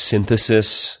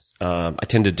synthesis. I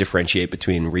tend to differentiate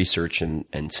between research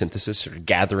and synthesis, sort of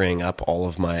gathering up all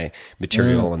of my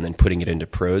material and then putting it into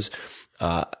prose.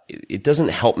 It doesn't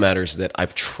help matters that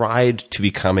I've tried to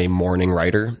become a morning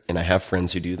writer, and I have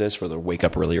friends who do this where they'll wake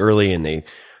up really early and they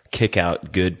kick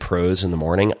out good prose in the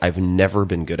morning. I've never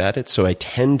been good at it. So I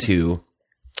tend to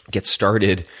get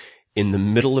started in the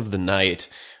middle of the night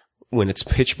when it's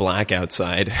pitch black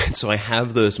outside. And so I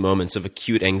have those moments of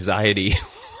acute anxiety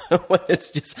when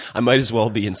it's just, I might as well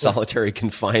be in solitary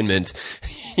confinement,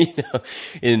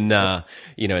 in a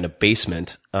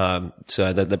basement.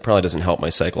 So that probably doesn't help my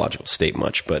psychological state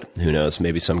much, but who knows?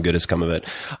 Maybe some good has come of it.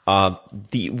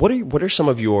 What are some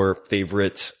of your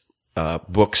favorite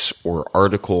books or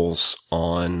articles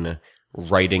on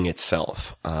writing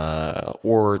itself,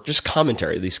 or just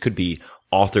commentary? These could be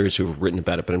authors who've written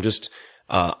about it, but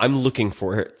I'm looking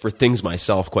for things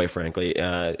myself, quite frankly,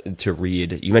 to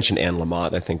read. You mentioned Anne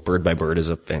Lamott. I think Bird by Bird is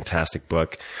a fantastic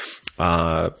book.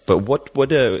 But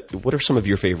what are some of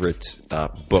your favorite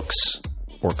books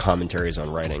or commentaries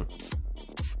on writing?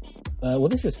 Well,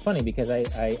 this is funny because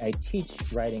I teach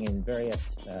writing in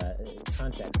various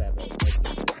contexts. I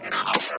have